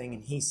everything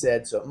and he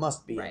said so, it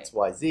must be X,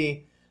 Y,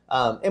 Z.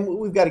 And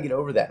we've got to get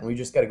over that, and we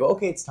just got to go,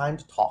 okay, it's time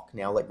to talk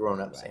now like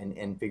grown-ups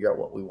and figure out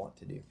what we want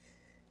to do.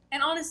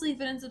 And honestly, if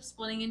it ends up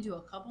splitting into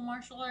a couple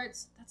martial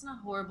arts, that's not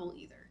horrible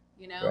either,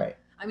 Right.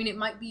 I mean, it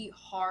might be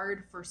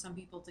hard for some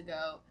people to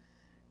go,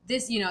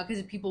 this,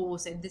 because people will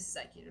say, this is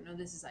Aikido, no,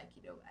 this is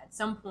Aikido. At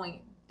some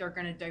point, they're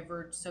going to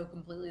diverge so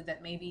completely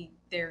that maybe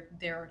there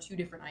are two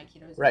different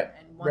Aikidos,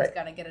 and one's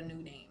got to get a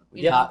new name.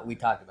 We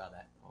talked about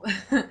that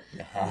on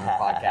the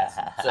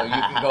podcast, so you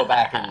can go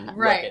back and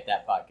look at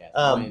that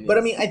podcast. But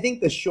I mean, I think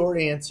the short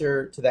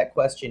answer to that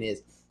question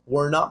is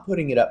we're not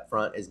putting it up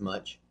front as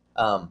much.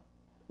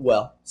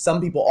 Well,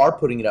 some people are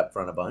putting it up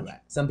front a bunch. Right.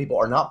 Some people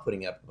are not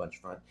putting it up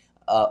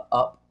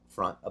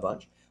front a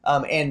bunch.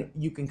 And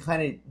you can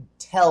kind of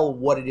tell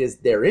what it is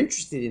they're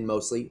interested in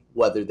mostly,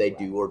 whether they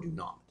do or do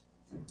not.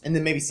 And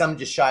then maybe some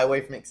just shy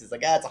away from it because it's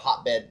like, it's a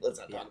hotbed. Let's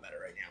not talk about it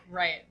right now.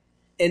 Right.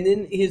 And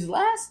then his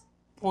last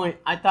point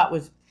I thought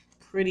was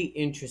pretty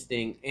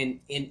interesting, and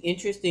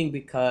interesting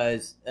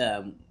because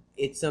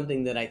it's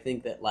something that I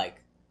think that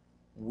like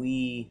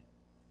we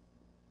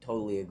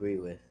totally agree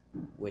with,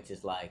 which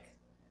is like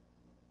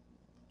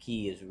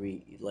Ki is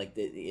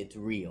it's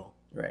real,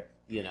 right?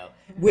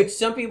 Which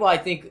some people I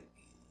think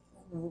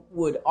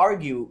would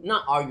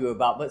not argue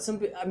about, but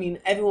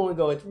everyone would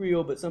go it's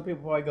real, but some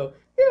people probably go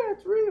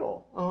it's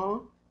real,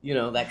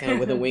 that kind of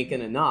with a wink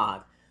and a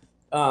nod.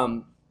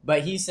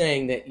 But he's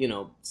saying that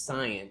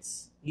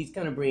science. He's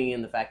kind of bringing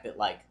in the fact that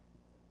like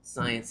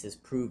science has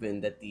proven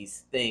that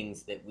these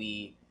things that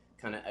we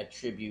kind of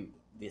attribute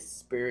this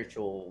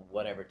spiritual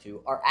whatever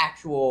to are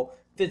actual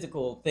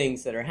physical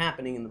things that are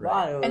happening in the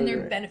body, and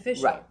they're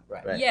beneficial.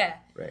 Right. Yeah.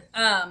 Right.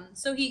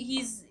 So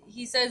he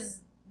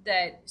says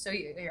that. So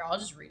here, I'll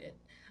just read it.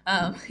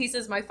 He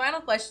says, my final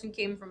question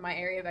came from my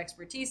area of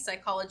expertise,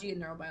 psychology and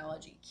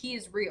neurobiology. Ki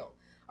is real.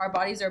 Our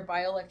bodies are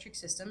bioelectric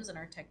systems, and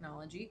our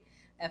technology,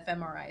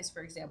 fMRIs,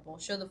 for example,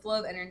 show the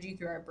flow of energy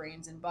through our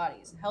brains and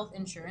bodies. Health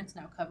insurance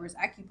now covers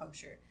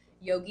acupuncture.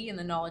 Yogi and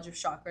the knowledge of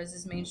chakras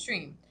is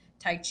mainstream.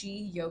 Tai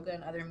Chi, yoga,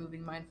 and other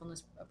moving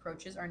mindfulness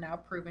approaches are now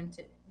proven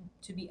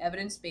to be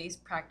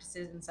evidence-based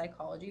practices in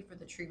psychology for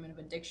the treatment of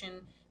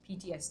addiction,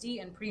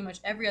 PTSD, and pretty much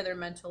every other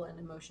mental and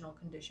emotional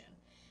condition.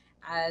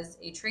 As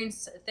a trained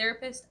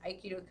therapist,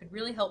 Aikido could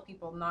really help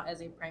people not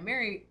as a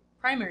primary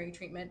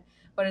treatment,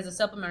 but as a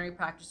supplementary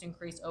practice to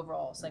increase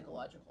overall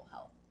psychological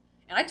health.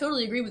 And I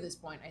totally agree with this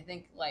point. I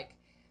think,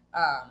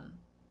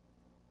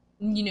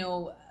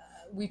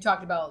 we've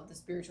talked about the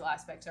spiritual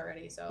aspects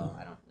already, so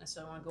I don't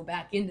necessarily want to go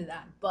back into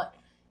that. But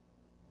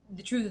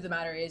the truth of the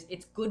matter is,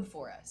 it's good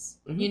for us,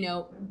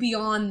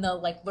 beyond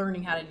the,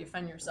 learning how to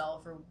defend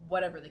yourself or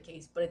whatever the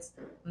case. But it's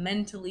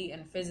mentally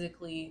and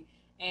physically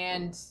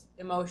and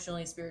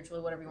emotionally, spiritually,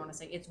 whatever you want to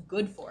say, it's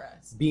good for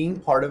us. Being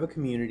part of a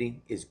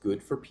community is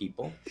good for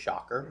people.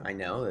 Shocker, I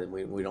know that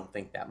we don't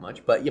think that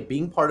much, but yeah,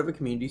 being part of a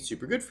community is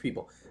super good for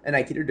people. An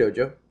Aikido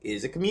dojo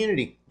is a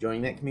community.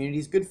 Joining that community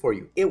is good for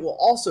you. It will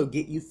also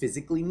get you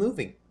physically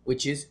moving,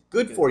 which is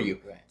good for you.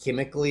 Right.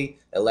 Chemically,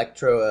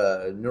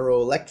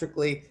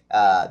 neuroelectrically,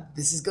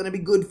 this is going to be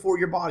good for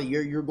your body.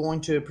 You're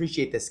going to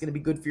appreciate this. It's going to be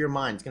good for your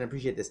mind. It's going to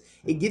appreciate this.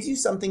 It gives you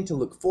something to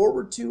look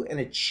forward to and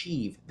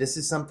achieve. This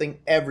is something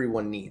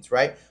everyone needs,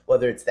 right?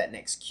 Whether it's that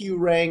next Q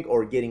rank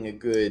or getting a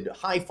good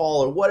high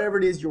fall or whatever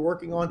it is you're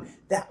working on,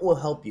 that will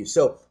help you.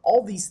 So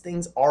all these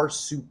things are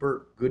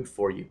super good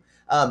for you.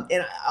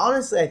 And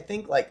honestly, I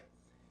think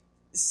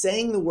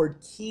saying the word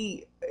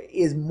ki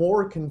is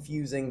more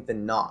confusing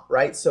than not,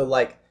 right? So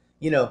like,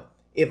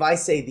 if I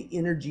say the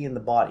energy in the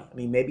body, I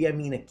mean, maybe I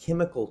mean a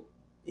chemical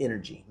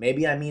energy,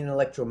 maybe I mean an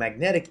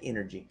electromagnetic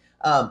energy.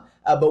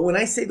 But when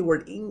I say the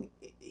word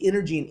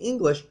energy in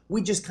English,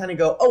 we just kind of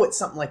go, oh, it's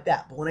something like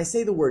that. But when I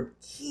say the word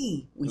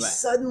ki, we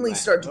suddenly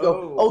start to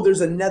go, oh,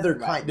 there's another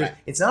kind. Right.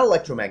 It's not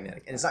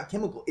electromagnetic and it's not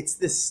chemical. It's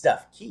this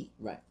stuff, ki.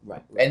 Right.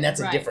 And that's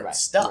a different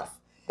stuff.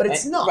 But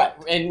it's not. Right.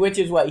 And which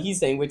is what he's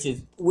saying, which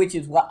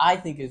is what I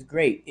think is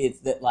great. It's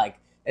that like,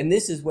 and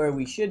this is where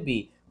we should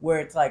be, where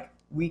it's like,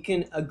 we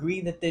can agree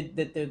that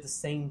they're the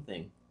same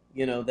thing.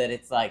 That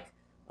it's like,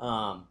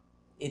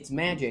 it's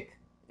magic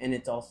and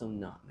it's also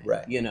not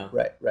magic.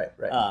 Right.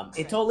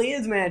 It totally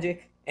is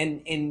magic,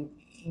 and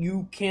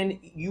you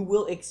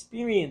will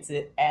experience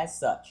it as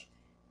such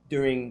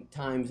during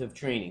times of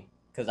training,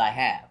 because I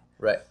have.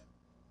 Right.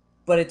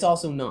 But it's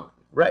also not.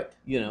 Right.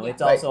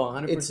 It's also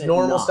 100%. It's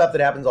normal stuff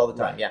that happens all the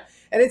time. Right. Yeah.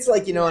 And it's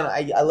like, and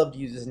I love to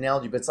use this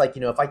analogy, but it's like,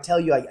 if I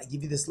tell you, I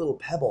give you this little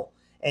pebble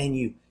and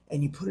you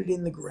put it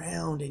in the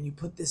ground and you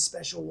put this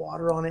special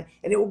water on it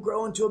and it will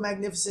grow into a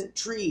magnificent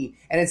tree.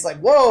 And it's like,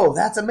 whoa,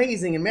 that's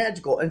amazing and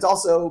magical. And it's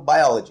also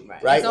biology,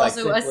 right? It's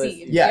also a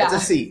seed. Yeah, it's a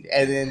seed.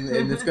 And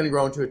then it's going to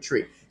grow into a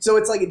tree. So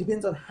it's like, it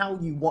depends on how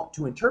you want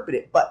to interpret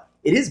it. But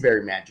it is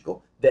very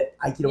magical that,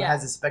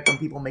 has this effect on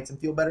people, makes them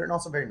feel better, and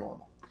also very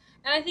normal.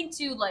 And I think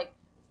too, like,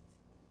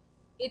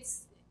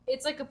 it's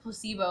like a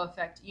placebo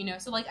effect,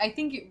 So like, I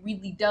think it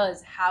really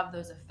does have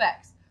those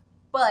effects,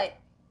 but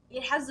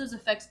it has those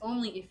effects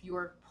only if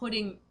you're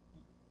putting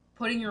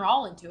your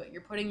all into it.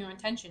 You're putting your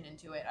intention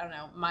into it. I don't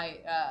know. My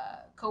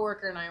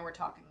coworker and I were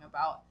talking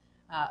about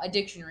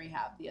addiction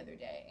rehab the other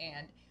day,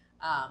 and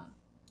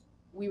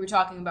we were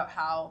talking about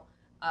how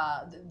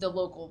the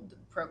local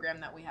program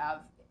that we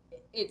have,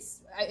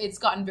 it's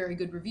gotten very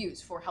good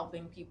reviews for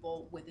helping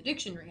people with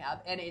addiction rehab,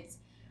 and it's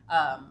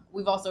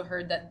we've also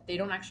heard that they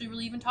don't actually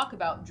really even talk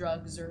about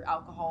drugs or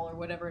alcohol or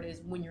whatever it is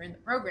when you're in the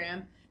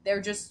program.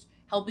 They're just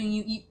helping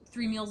you eat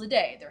 3 meals a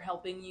day. They're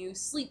helping you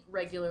sleep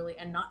regularly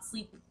and not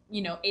sleep,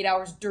 8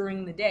 hours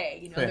during the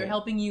day. They're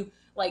helping you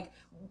like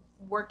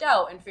work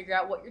out and figure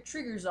out what your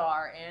triggers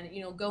are, and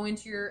go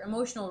into your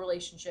emotional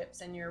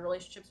relationships and your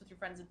relationships with your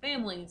friends and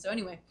family. And so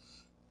anyway,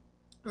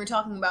 we're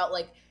talking about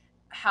like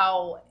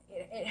how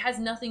it has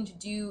nothing to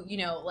do,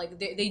 like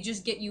they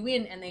just get you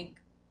in and they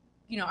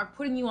are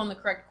putting you on the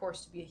correct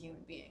course to be a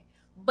human being.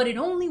 But it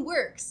only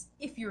works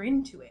if you're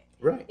into it.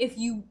 Right. If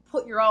you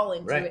put your all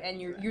into it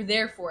and you're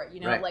there for it,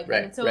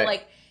 and so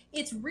like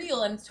it's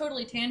real and it's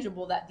totally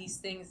tangible that these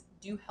things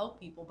do help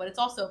people, but it's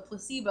also a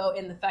placebo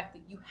in the fact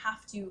that you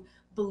have to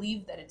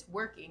believe that it's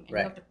working, and you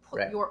have to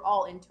put your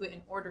all into it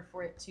in order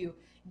for it to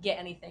get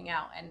anything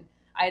out. And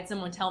I had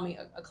someone tell me,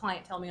 a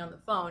client tell me on the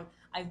phone,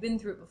 I've been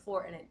through it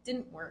before and it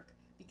didn't work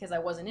because I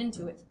wasn't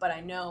into it, but I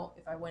know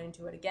if I went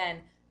into it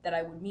again that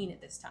I would mean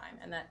it this time,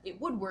 and that it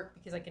would work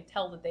because I can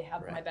tell that they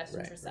have my best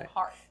interests at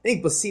heart. I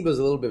think placebo is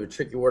a little bit of a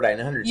tricky word. I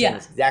understand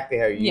exactly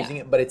how you're using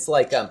it, but it's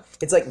like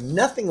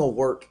nothing will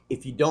work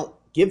if you don't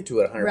give to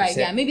it 100%. Right,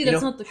 yeah, maybe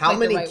that's not the how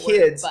many right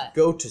kids word,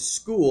 go to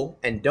school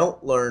and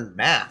don't learn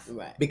math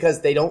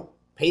because they don't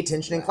pay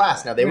attention in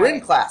class. Now, they were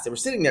in class, they were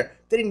sitting there,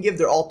 they didn't give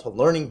their all to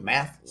learning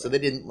math, so they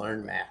didn't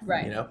learn math.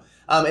 Right.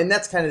 And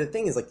that's kind of the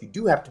thing, is like, you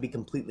do have to be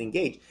completely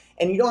engaged,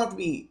 and you don't have to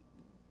be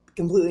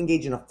completely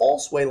engaged in a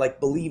false way, like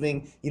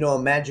believing, a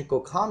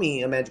magical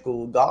kami, a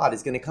magical god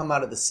is going to come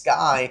out of the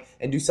sky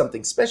and do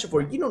something special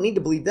for you. You don't need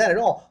to believe that at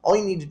all. All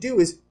you need to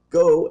do is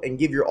go and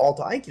give your all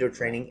to Aikido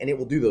training, and it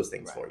will do those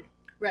things for you.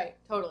 Right,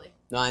 totally.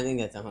 No, I think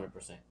that's 100%.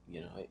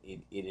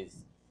 It is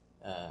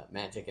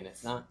magic, and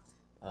it's not.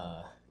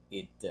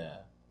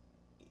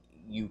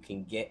 You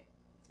can get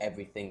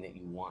everything that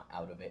you want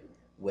out of it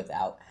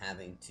without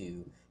having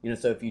to,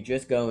 so if you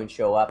just go and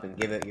show up and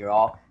give it your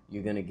all,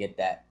 you're going to get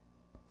that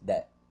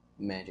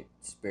magic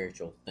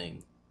spiritual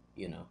thing,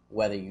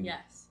 whether you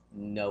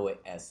know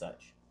it as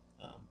such.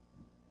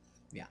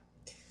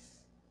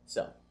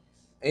 So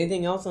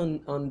anything else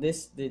on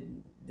this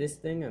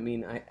thing? I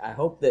mean, I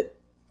hope that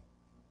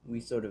we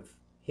sort of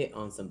hit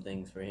on some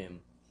things for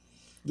him.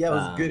 Yeah, it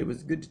was good. It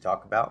was good to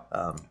talk about.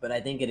 But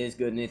I think it is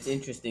good, and it's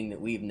interesting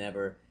that we've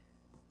never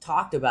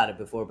talked about it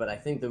before. But I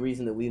think the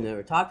reason that we've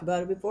never talked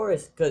about it before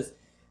is because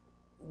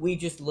we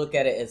just look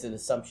at it as an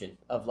assumption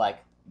of like,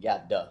 duh,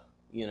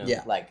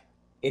 like,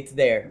 it's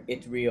there,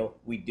 it's real,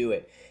 we do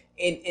it.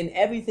 And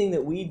everything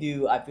that we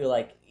do, I feel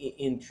like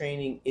in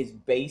training is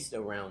based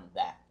around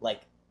that.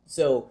 Like,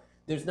 so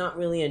there's not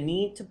really a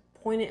need to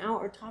point it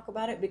out or talk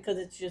about it because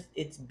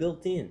it's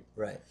built in.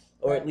 Right.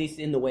 Or at least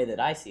in the way that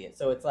I see it.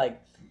 So it's like,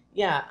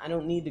 I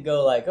don't need to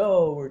go like,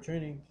 oh, we're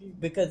training,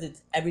 because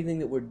it's everything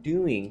that we're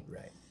doing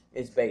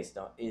is based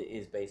on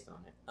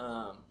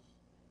it.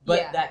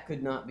 But that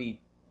could not be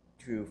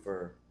true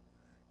for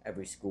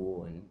every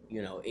school, and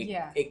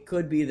it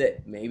could be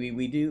that maybe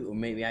we do, or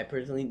maybe I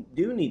personally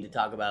do need to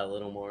talk about it a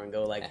little more and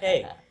go like,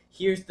 hey,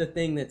 here's the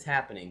thing that's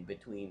happening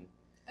between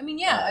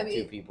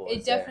two people.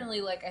 It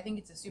definitely, like, I think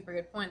it's a super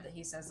good point that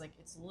he says, like,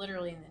 it's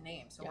literally in the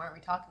name, so why aren't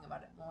we talking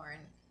about it more?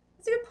 And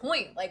That's a good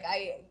point. Like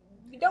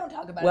we don't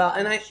talk about Well, it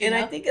and much,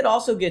 I think it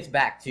also gets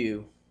back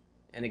to,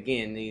 and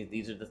again,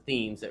 these are the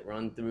themes that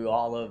run through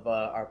all of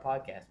our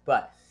podcasts.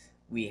 But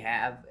we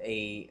have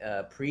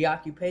a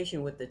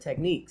preoccupation with the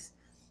techniques,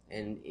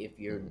 and if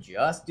you're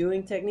just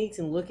doing techniques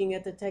and looking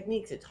at the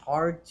techniques, it's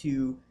hard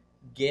to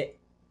get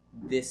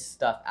this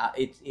stuff out.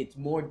 It's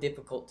more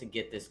difficult to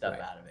get this stuff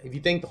out of it. If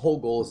you think the whole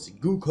goal is to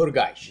gu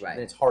kodagaishi, Right.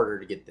 then it's harder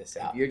to get this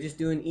out. If you're just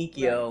doing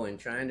Ikkyo and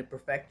trying to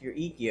perfect your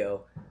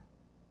Ikkyo,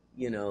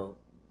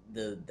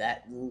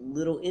 that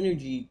little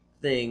energy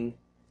thing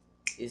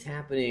is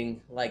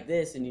happening like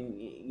this, and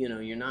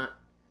you're not.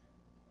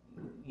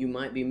 You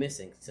might be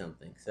missing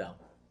something. So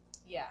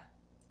Yeah,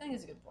 I think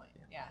it's a good point.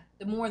 Yeah,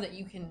 the more that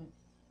you can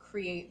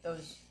create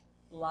those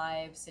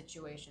live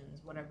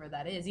situations, whatever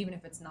that is, even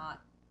if it's not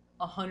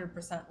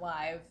 100%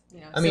 live,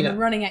 someone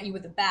running at you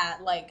with a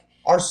bat, like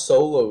our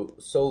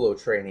solo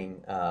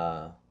training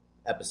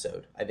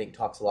episode, I think,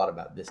 talks a lot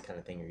about this kind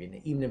of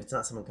thing. Even if it's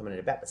not someone coming in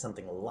a bat, but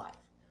something alive.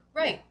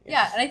 right.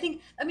 Yeah, and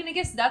I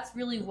guess that's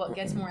really what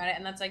gets more at it,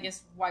 and that's I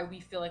guess why we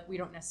feel like we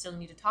don't necessarily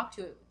need to talk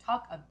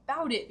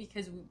about it,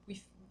 because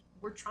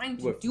we're trying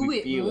to do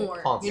it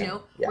more.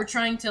 Constantly. Yeah. We're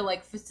trying to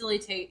like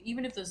facilitate,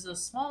 even if there's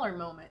those smaller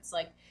moments,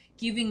 like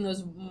giving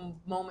those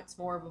moments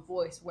more of a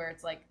voice, where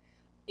it's like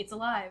it's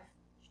alive.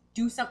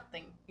 Do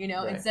something,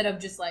 Right. instead of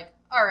just like,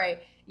 all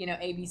right,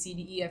 A, B, C,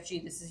 D, E, F, G,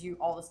 this is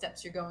all the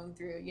steps you're going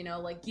through,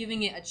 like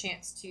giving it a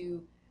chance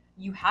to,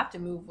 you have to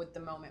move with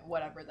the moment,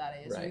 whatever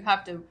that is. Right. You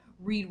have to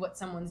read what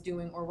someone's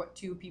doing, or what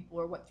 2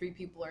 people or what 3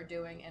 people are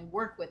doing, and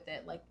work with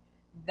it. Like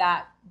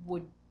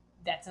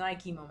that's an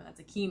Aiki moment. That's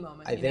a key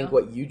moment. I think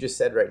what you just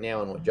said right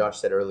now and what Josh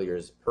said earlier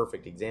is a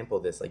perfect example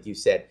of this. Like you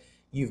said,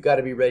 you've got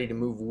to be ready to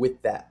move with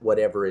that,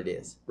 whatever it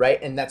is,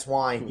 right? And that's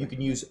why you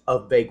can use a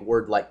vague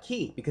word like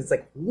ki, because it's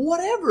like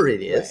whatever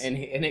it is, and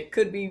it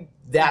could be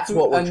that's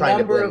what we're trying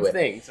to blend with.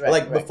 Things, right,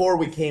 like before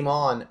we came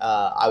on,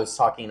 I was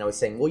talking and I was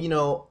saying,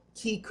 well,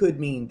 ki could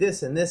mean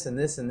this and this and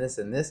this and this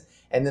and this,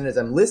 and then as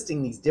I'm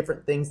listing these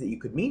different things that you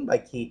could mean by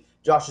ki,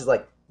 Josh is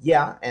like,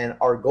 yeah, and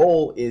our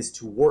goal is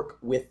to work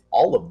with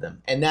all of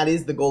them. And that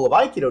is the goal of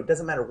Aikido. It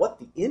doesn't matter what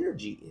the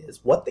energy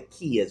is, what the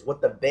key is,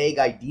 what the vague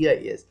idea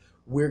is.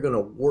 We're going to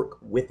work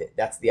with it.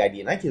 That's the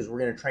idea in Aikido, is we're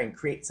going to try and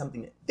create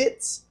something that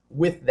fits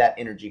with that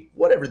energy,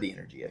 whatever the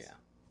energy is.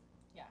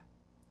 Yeah.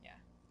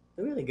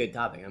 A really good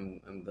topic.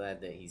 I'm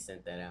glad that he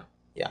sent that out.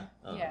 Yeah.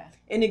 Yeah.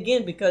 And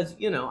again, because,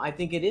 I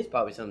think it is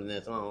probably something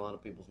that's on a lot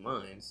of people's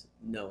minds,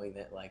 knowing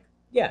that, like,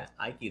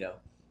 Aikido,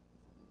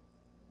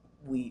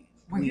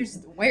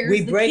 Where's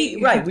we the break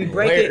key? right. We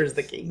break Where's it.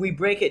 the key? We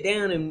break it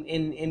down,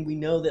 and we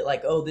know that,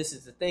 like, oh, this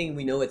is the thing.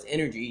 We know it's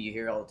energy. You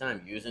hear all the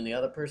time, using the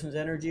other person's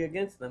energy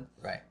against them.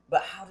 Right.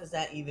 But how does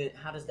that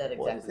exactly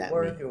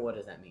work, or what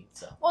does that mean?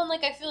 So. Well, and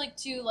like I feel like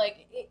too,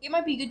 like it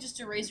might be good just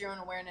to raise your own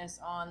awareness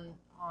on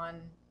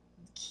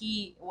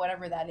key,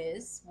 whatever that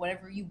is,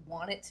 whatever you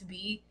want it to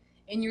be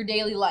in your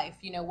daily life.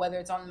 Whether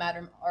it's on the mat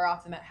or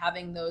off the mat,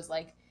 having those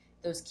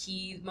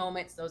key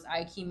moments, those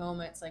Aiki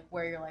moments, like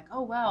where you're like,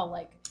 oh wow,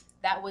 like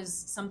that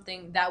was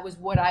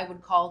what I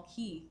would call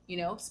key.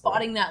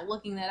 Spotting that,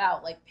 looking that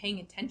out, like paying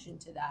attention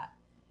to that.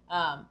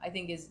 I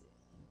think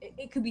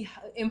it could be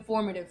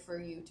informative for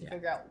you to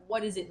figure out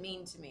what does it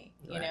mean to me,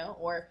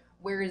 or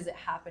where is it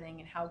happening,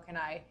 and how can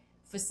I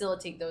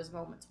facilitate those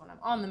moments when I'm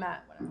on the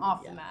mat, when I'm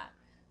off the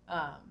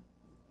mat,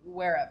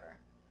 wherever.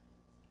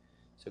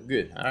 So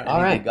good. All right.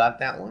 All right. We got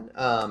that one.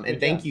 And Good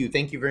thank job. you.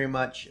 Thank you very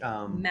much.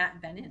 Matt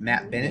Bennett.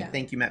 Yeah.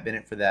 Thank you, Matt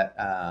Bennett, for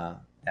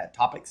that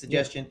topic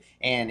suggestion.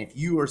 And if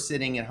you are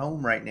sitting at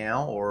home right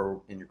now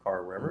or in your car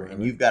or wherever,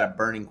 and you've got a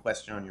burning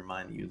question on your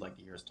mind that you'd like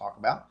to hear us talk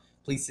about,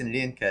 please send it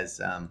in, because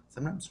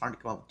sometimes it's hard to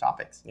come up with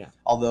topics. Yeah.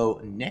 Although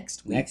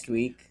next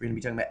week we're going to be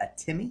talking about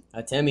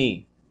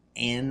Atemi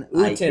and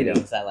Utemi,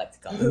 Aikido. as I like to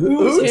call it.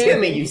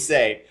 Utemi, you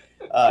say.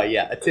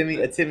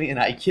 Atemi and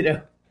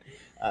Aikido.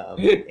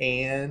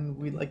 And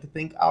we'd like to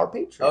thank our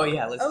Patreon. Oh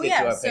yeah, let's get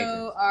to our patrons.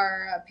 So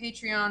our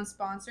Patreon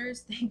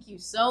sponsors, thank you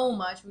so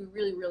much. We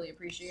really, really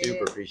appreciate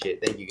Super it. appreciate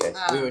it. Thank you guys.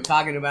 We were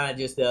talking about it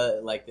just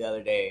like the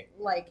other day.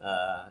 Like,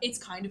 it's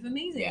kind of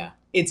amazing. Yeah.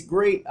 It's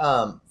great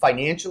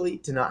financially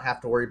to not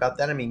have to worry about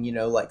that. I mean,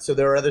 so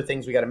there are other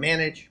things we got to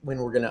manage when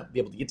we're going to be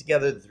able to get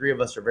together. The 3 of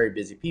us are very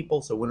busy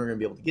people, so when we're going to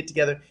be able to get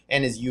together.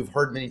 And as you've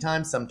heard many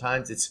times,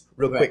 sometimes it's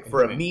real quick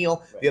for a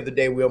meal. Right. The other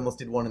day we almost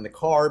did one in the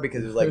car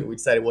because it was like we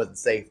decided it wasn't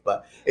safe.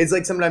 But it's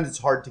like sometimes it's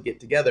hard to get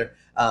together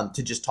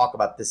to just talk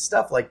about this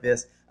stuff like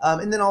this.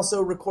 And then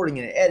also recording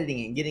it, editing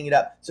it, and getting it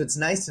up. So it's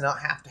nice to not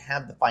have to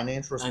have the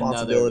financial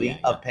responsibility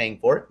of paying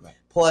for it. Right.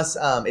 Plus,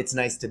 it's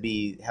nice to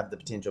have the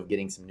potential of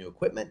getting some new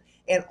equipment.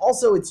 And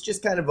also, it's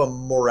just kind of a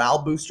morale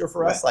booster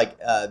for us. Right.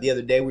 Like the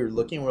other day, we were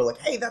looking, we were like,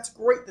 hey, that's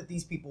great that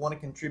these people want to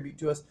contribute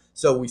to us.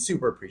 So we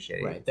super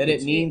appreciate it. Right. That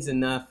it means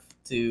enough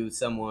to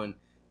someone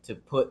to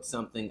put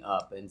something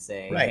up and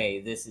say, hey,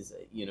 this is,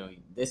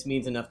 this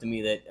means enough to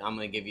me that I'm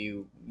going to give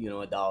you,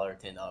 $1,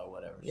 $10,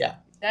 whatever. Yeah.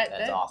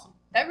 That's awesome.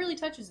 That really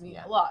touches me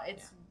a lot.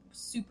 It's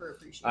super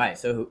appreciate All right, it.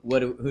 so who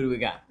do we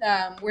got?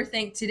 We're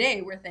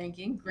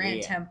thanking Grant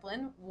Yeah.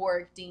 Templin,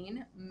 Warwick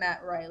Dean,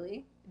 Matt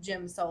Riley,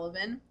 Jim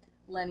Sullivan,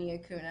 Lenny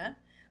Acuna,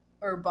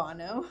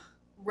 Urbano,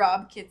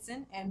 Rob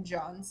Kitson, and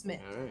John Smith.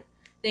 All right.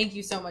 Thank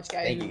you so much,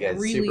 guys. Thank you, We guys.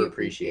 really Super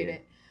appreciate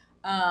appreciate it.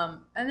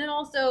 And then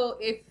also,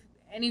 if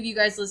any of you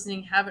guys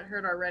listening haven't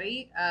heard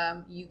already,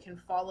 you can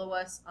follow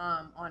us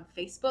on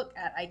Facebook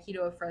at Aikido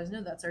of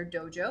Fresno. That's our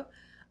dojo.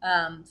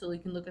 So you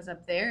can look us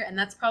up there, and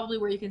that's probably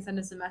where you can send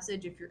us a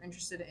message if you're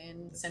interested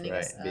in sending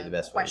right. us It'd be a the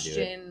best way to do it.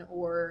 question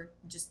or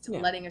just Yeah.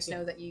 letting us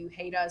know that you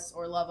hate us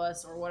or love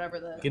us or whatever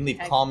the You can leave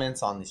heck.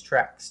 comments on these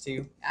tracks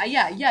too.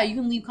 Yeah, you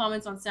can leave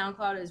comments on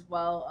SoundCloud as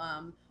well,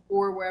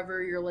 or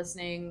wherever you're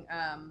listening.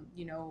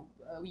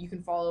 You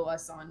can follow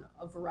us on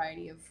a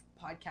variety of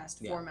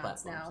podcast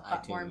formats now.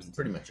 Platforms. iTunes.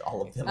 Pretty much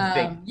all of them. I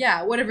think.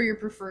 Whatever your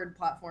preferred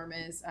platform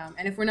is.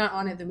 And if we're not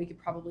on it, then we could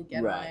probably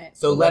get on it.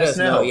 So let us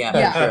know. Yeah,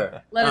 Yeah. for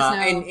sure. Let us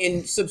know.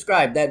 And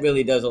subscribe. That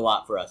really does a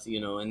lot for us,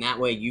 and that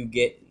way you'll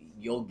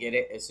get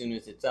it as soon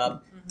as it's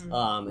up.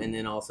 Mhm. And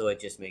then also it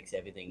just makes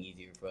everything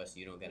easier for us.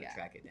 You don't got to Yeah.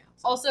 track it down.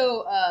 So.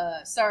 Also,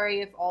 sorry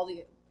if all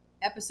the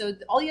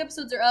episodes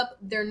are up.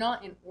 They're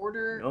not in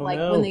order. Oh, like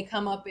no. when they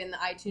come up in the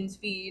iTunes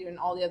feed and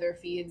all the other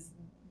feeds,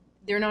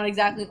 they're not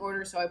exactly in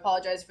order. So I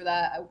apologize for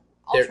that. I'll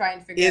There try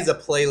and figure Is out. a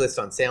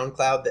playlist on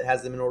SoundCloud that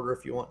has them in order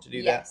if you want to do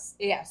Yes.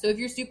 Yeah. So if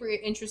you're super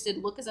interested,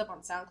 look us up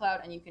on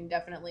SoundCloud and you can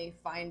definitely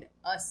find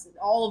us,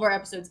 all of our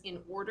episodes in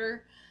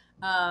order.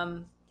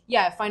 Find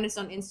us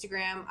on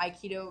Instagram,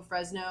 Aikido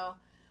Fresno.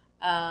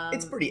 that.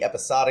 It's pretty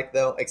episodic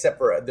though, except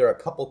for there are a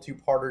couple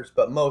two-parters,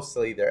 but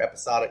mostly they're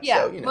episodic.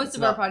 Yeah, so, most it's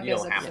of not, our you podcast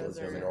don't have to episodes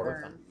listen to them in are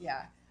order.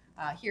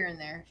 here and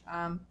there.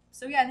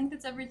 I think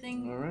that's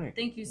everything. All right.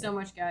 Thank you so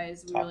much,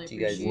 guys. We Talk really to you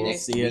guys appreciate We'll it.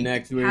 see you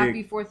next week.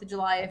 Happy 4th of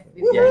July if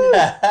Woo! you're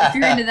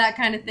into that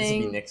kind of This will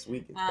be thing. next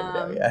week. It's coming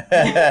Um, out,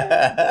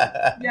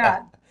 yeah.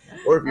 Yeah.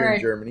 Or if you're All in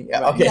right. Germany.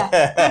 Yeah. Okay.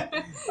 Yeah.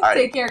 All right.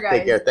 Take care, guys.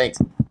 Take care. Thanks.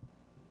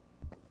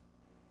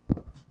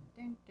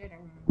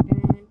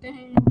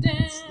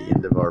 It's the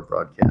end of our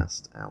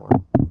broadcast hour.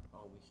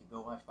 Oh, we should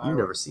go watch You've fireworks.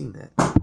 never seen that.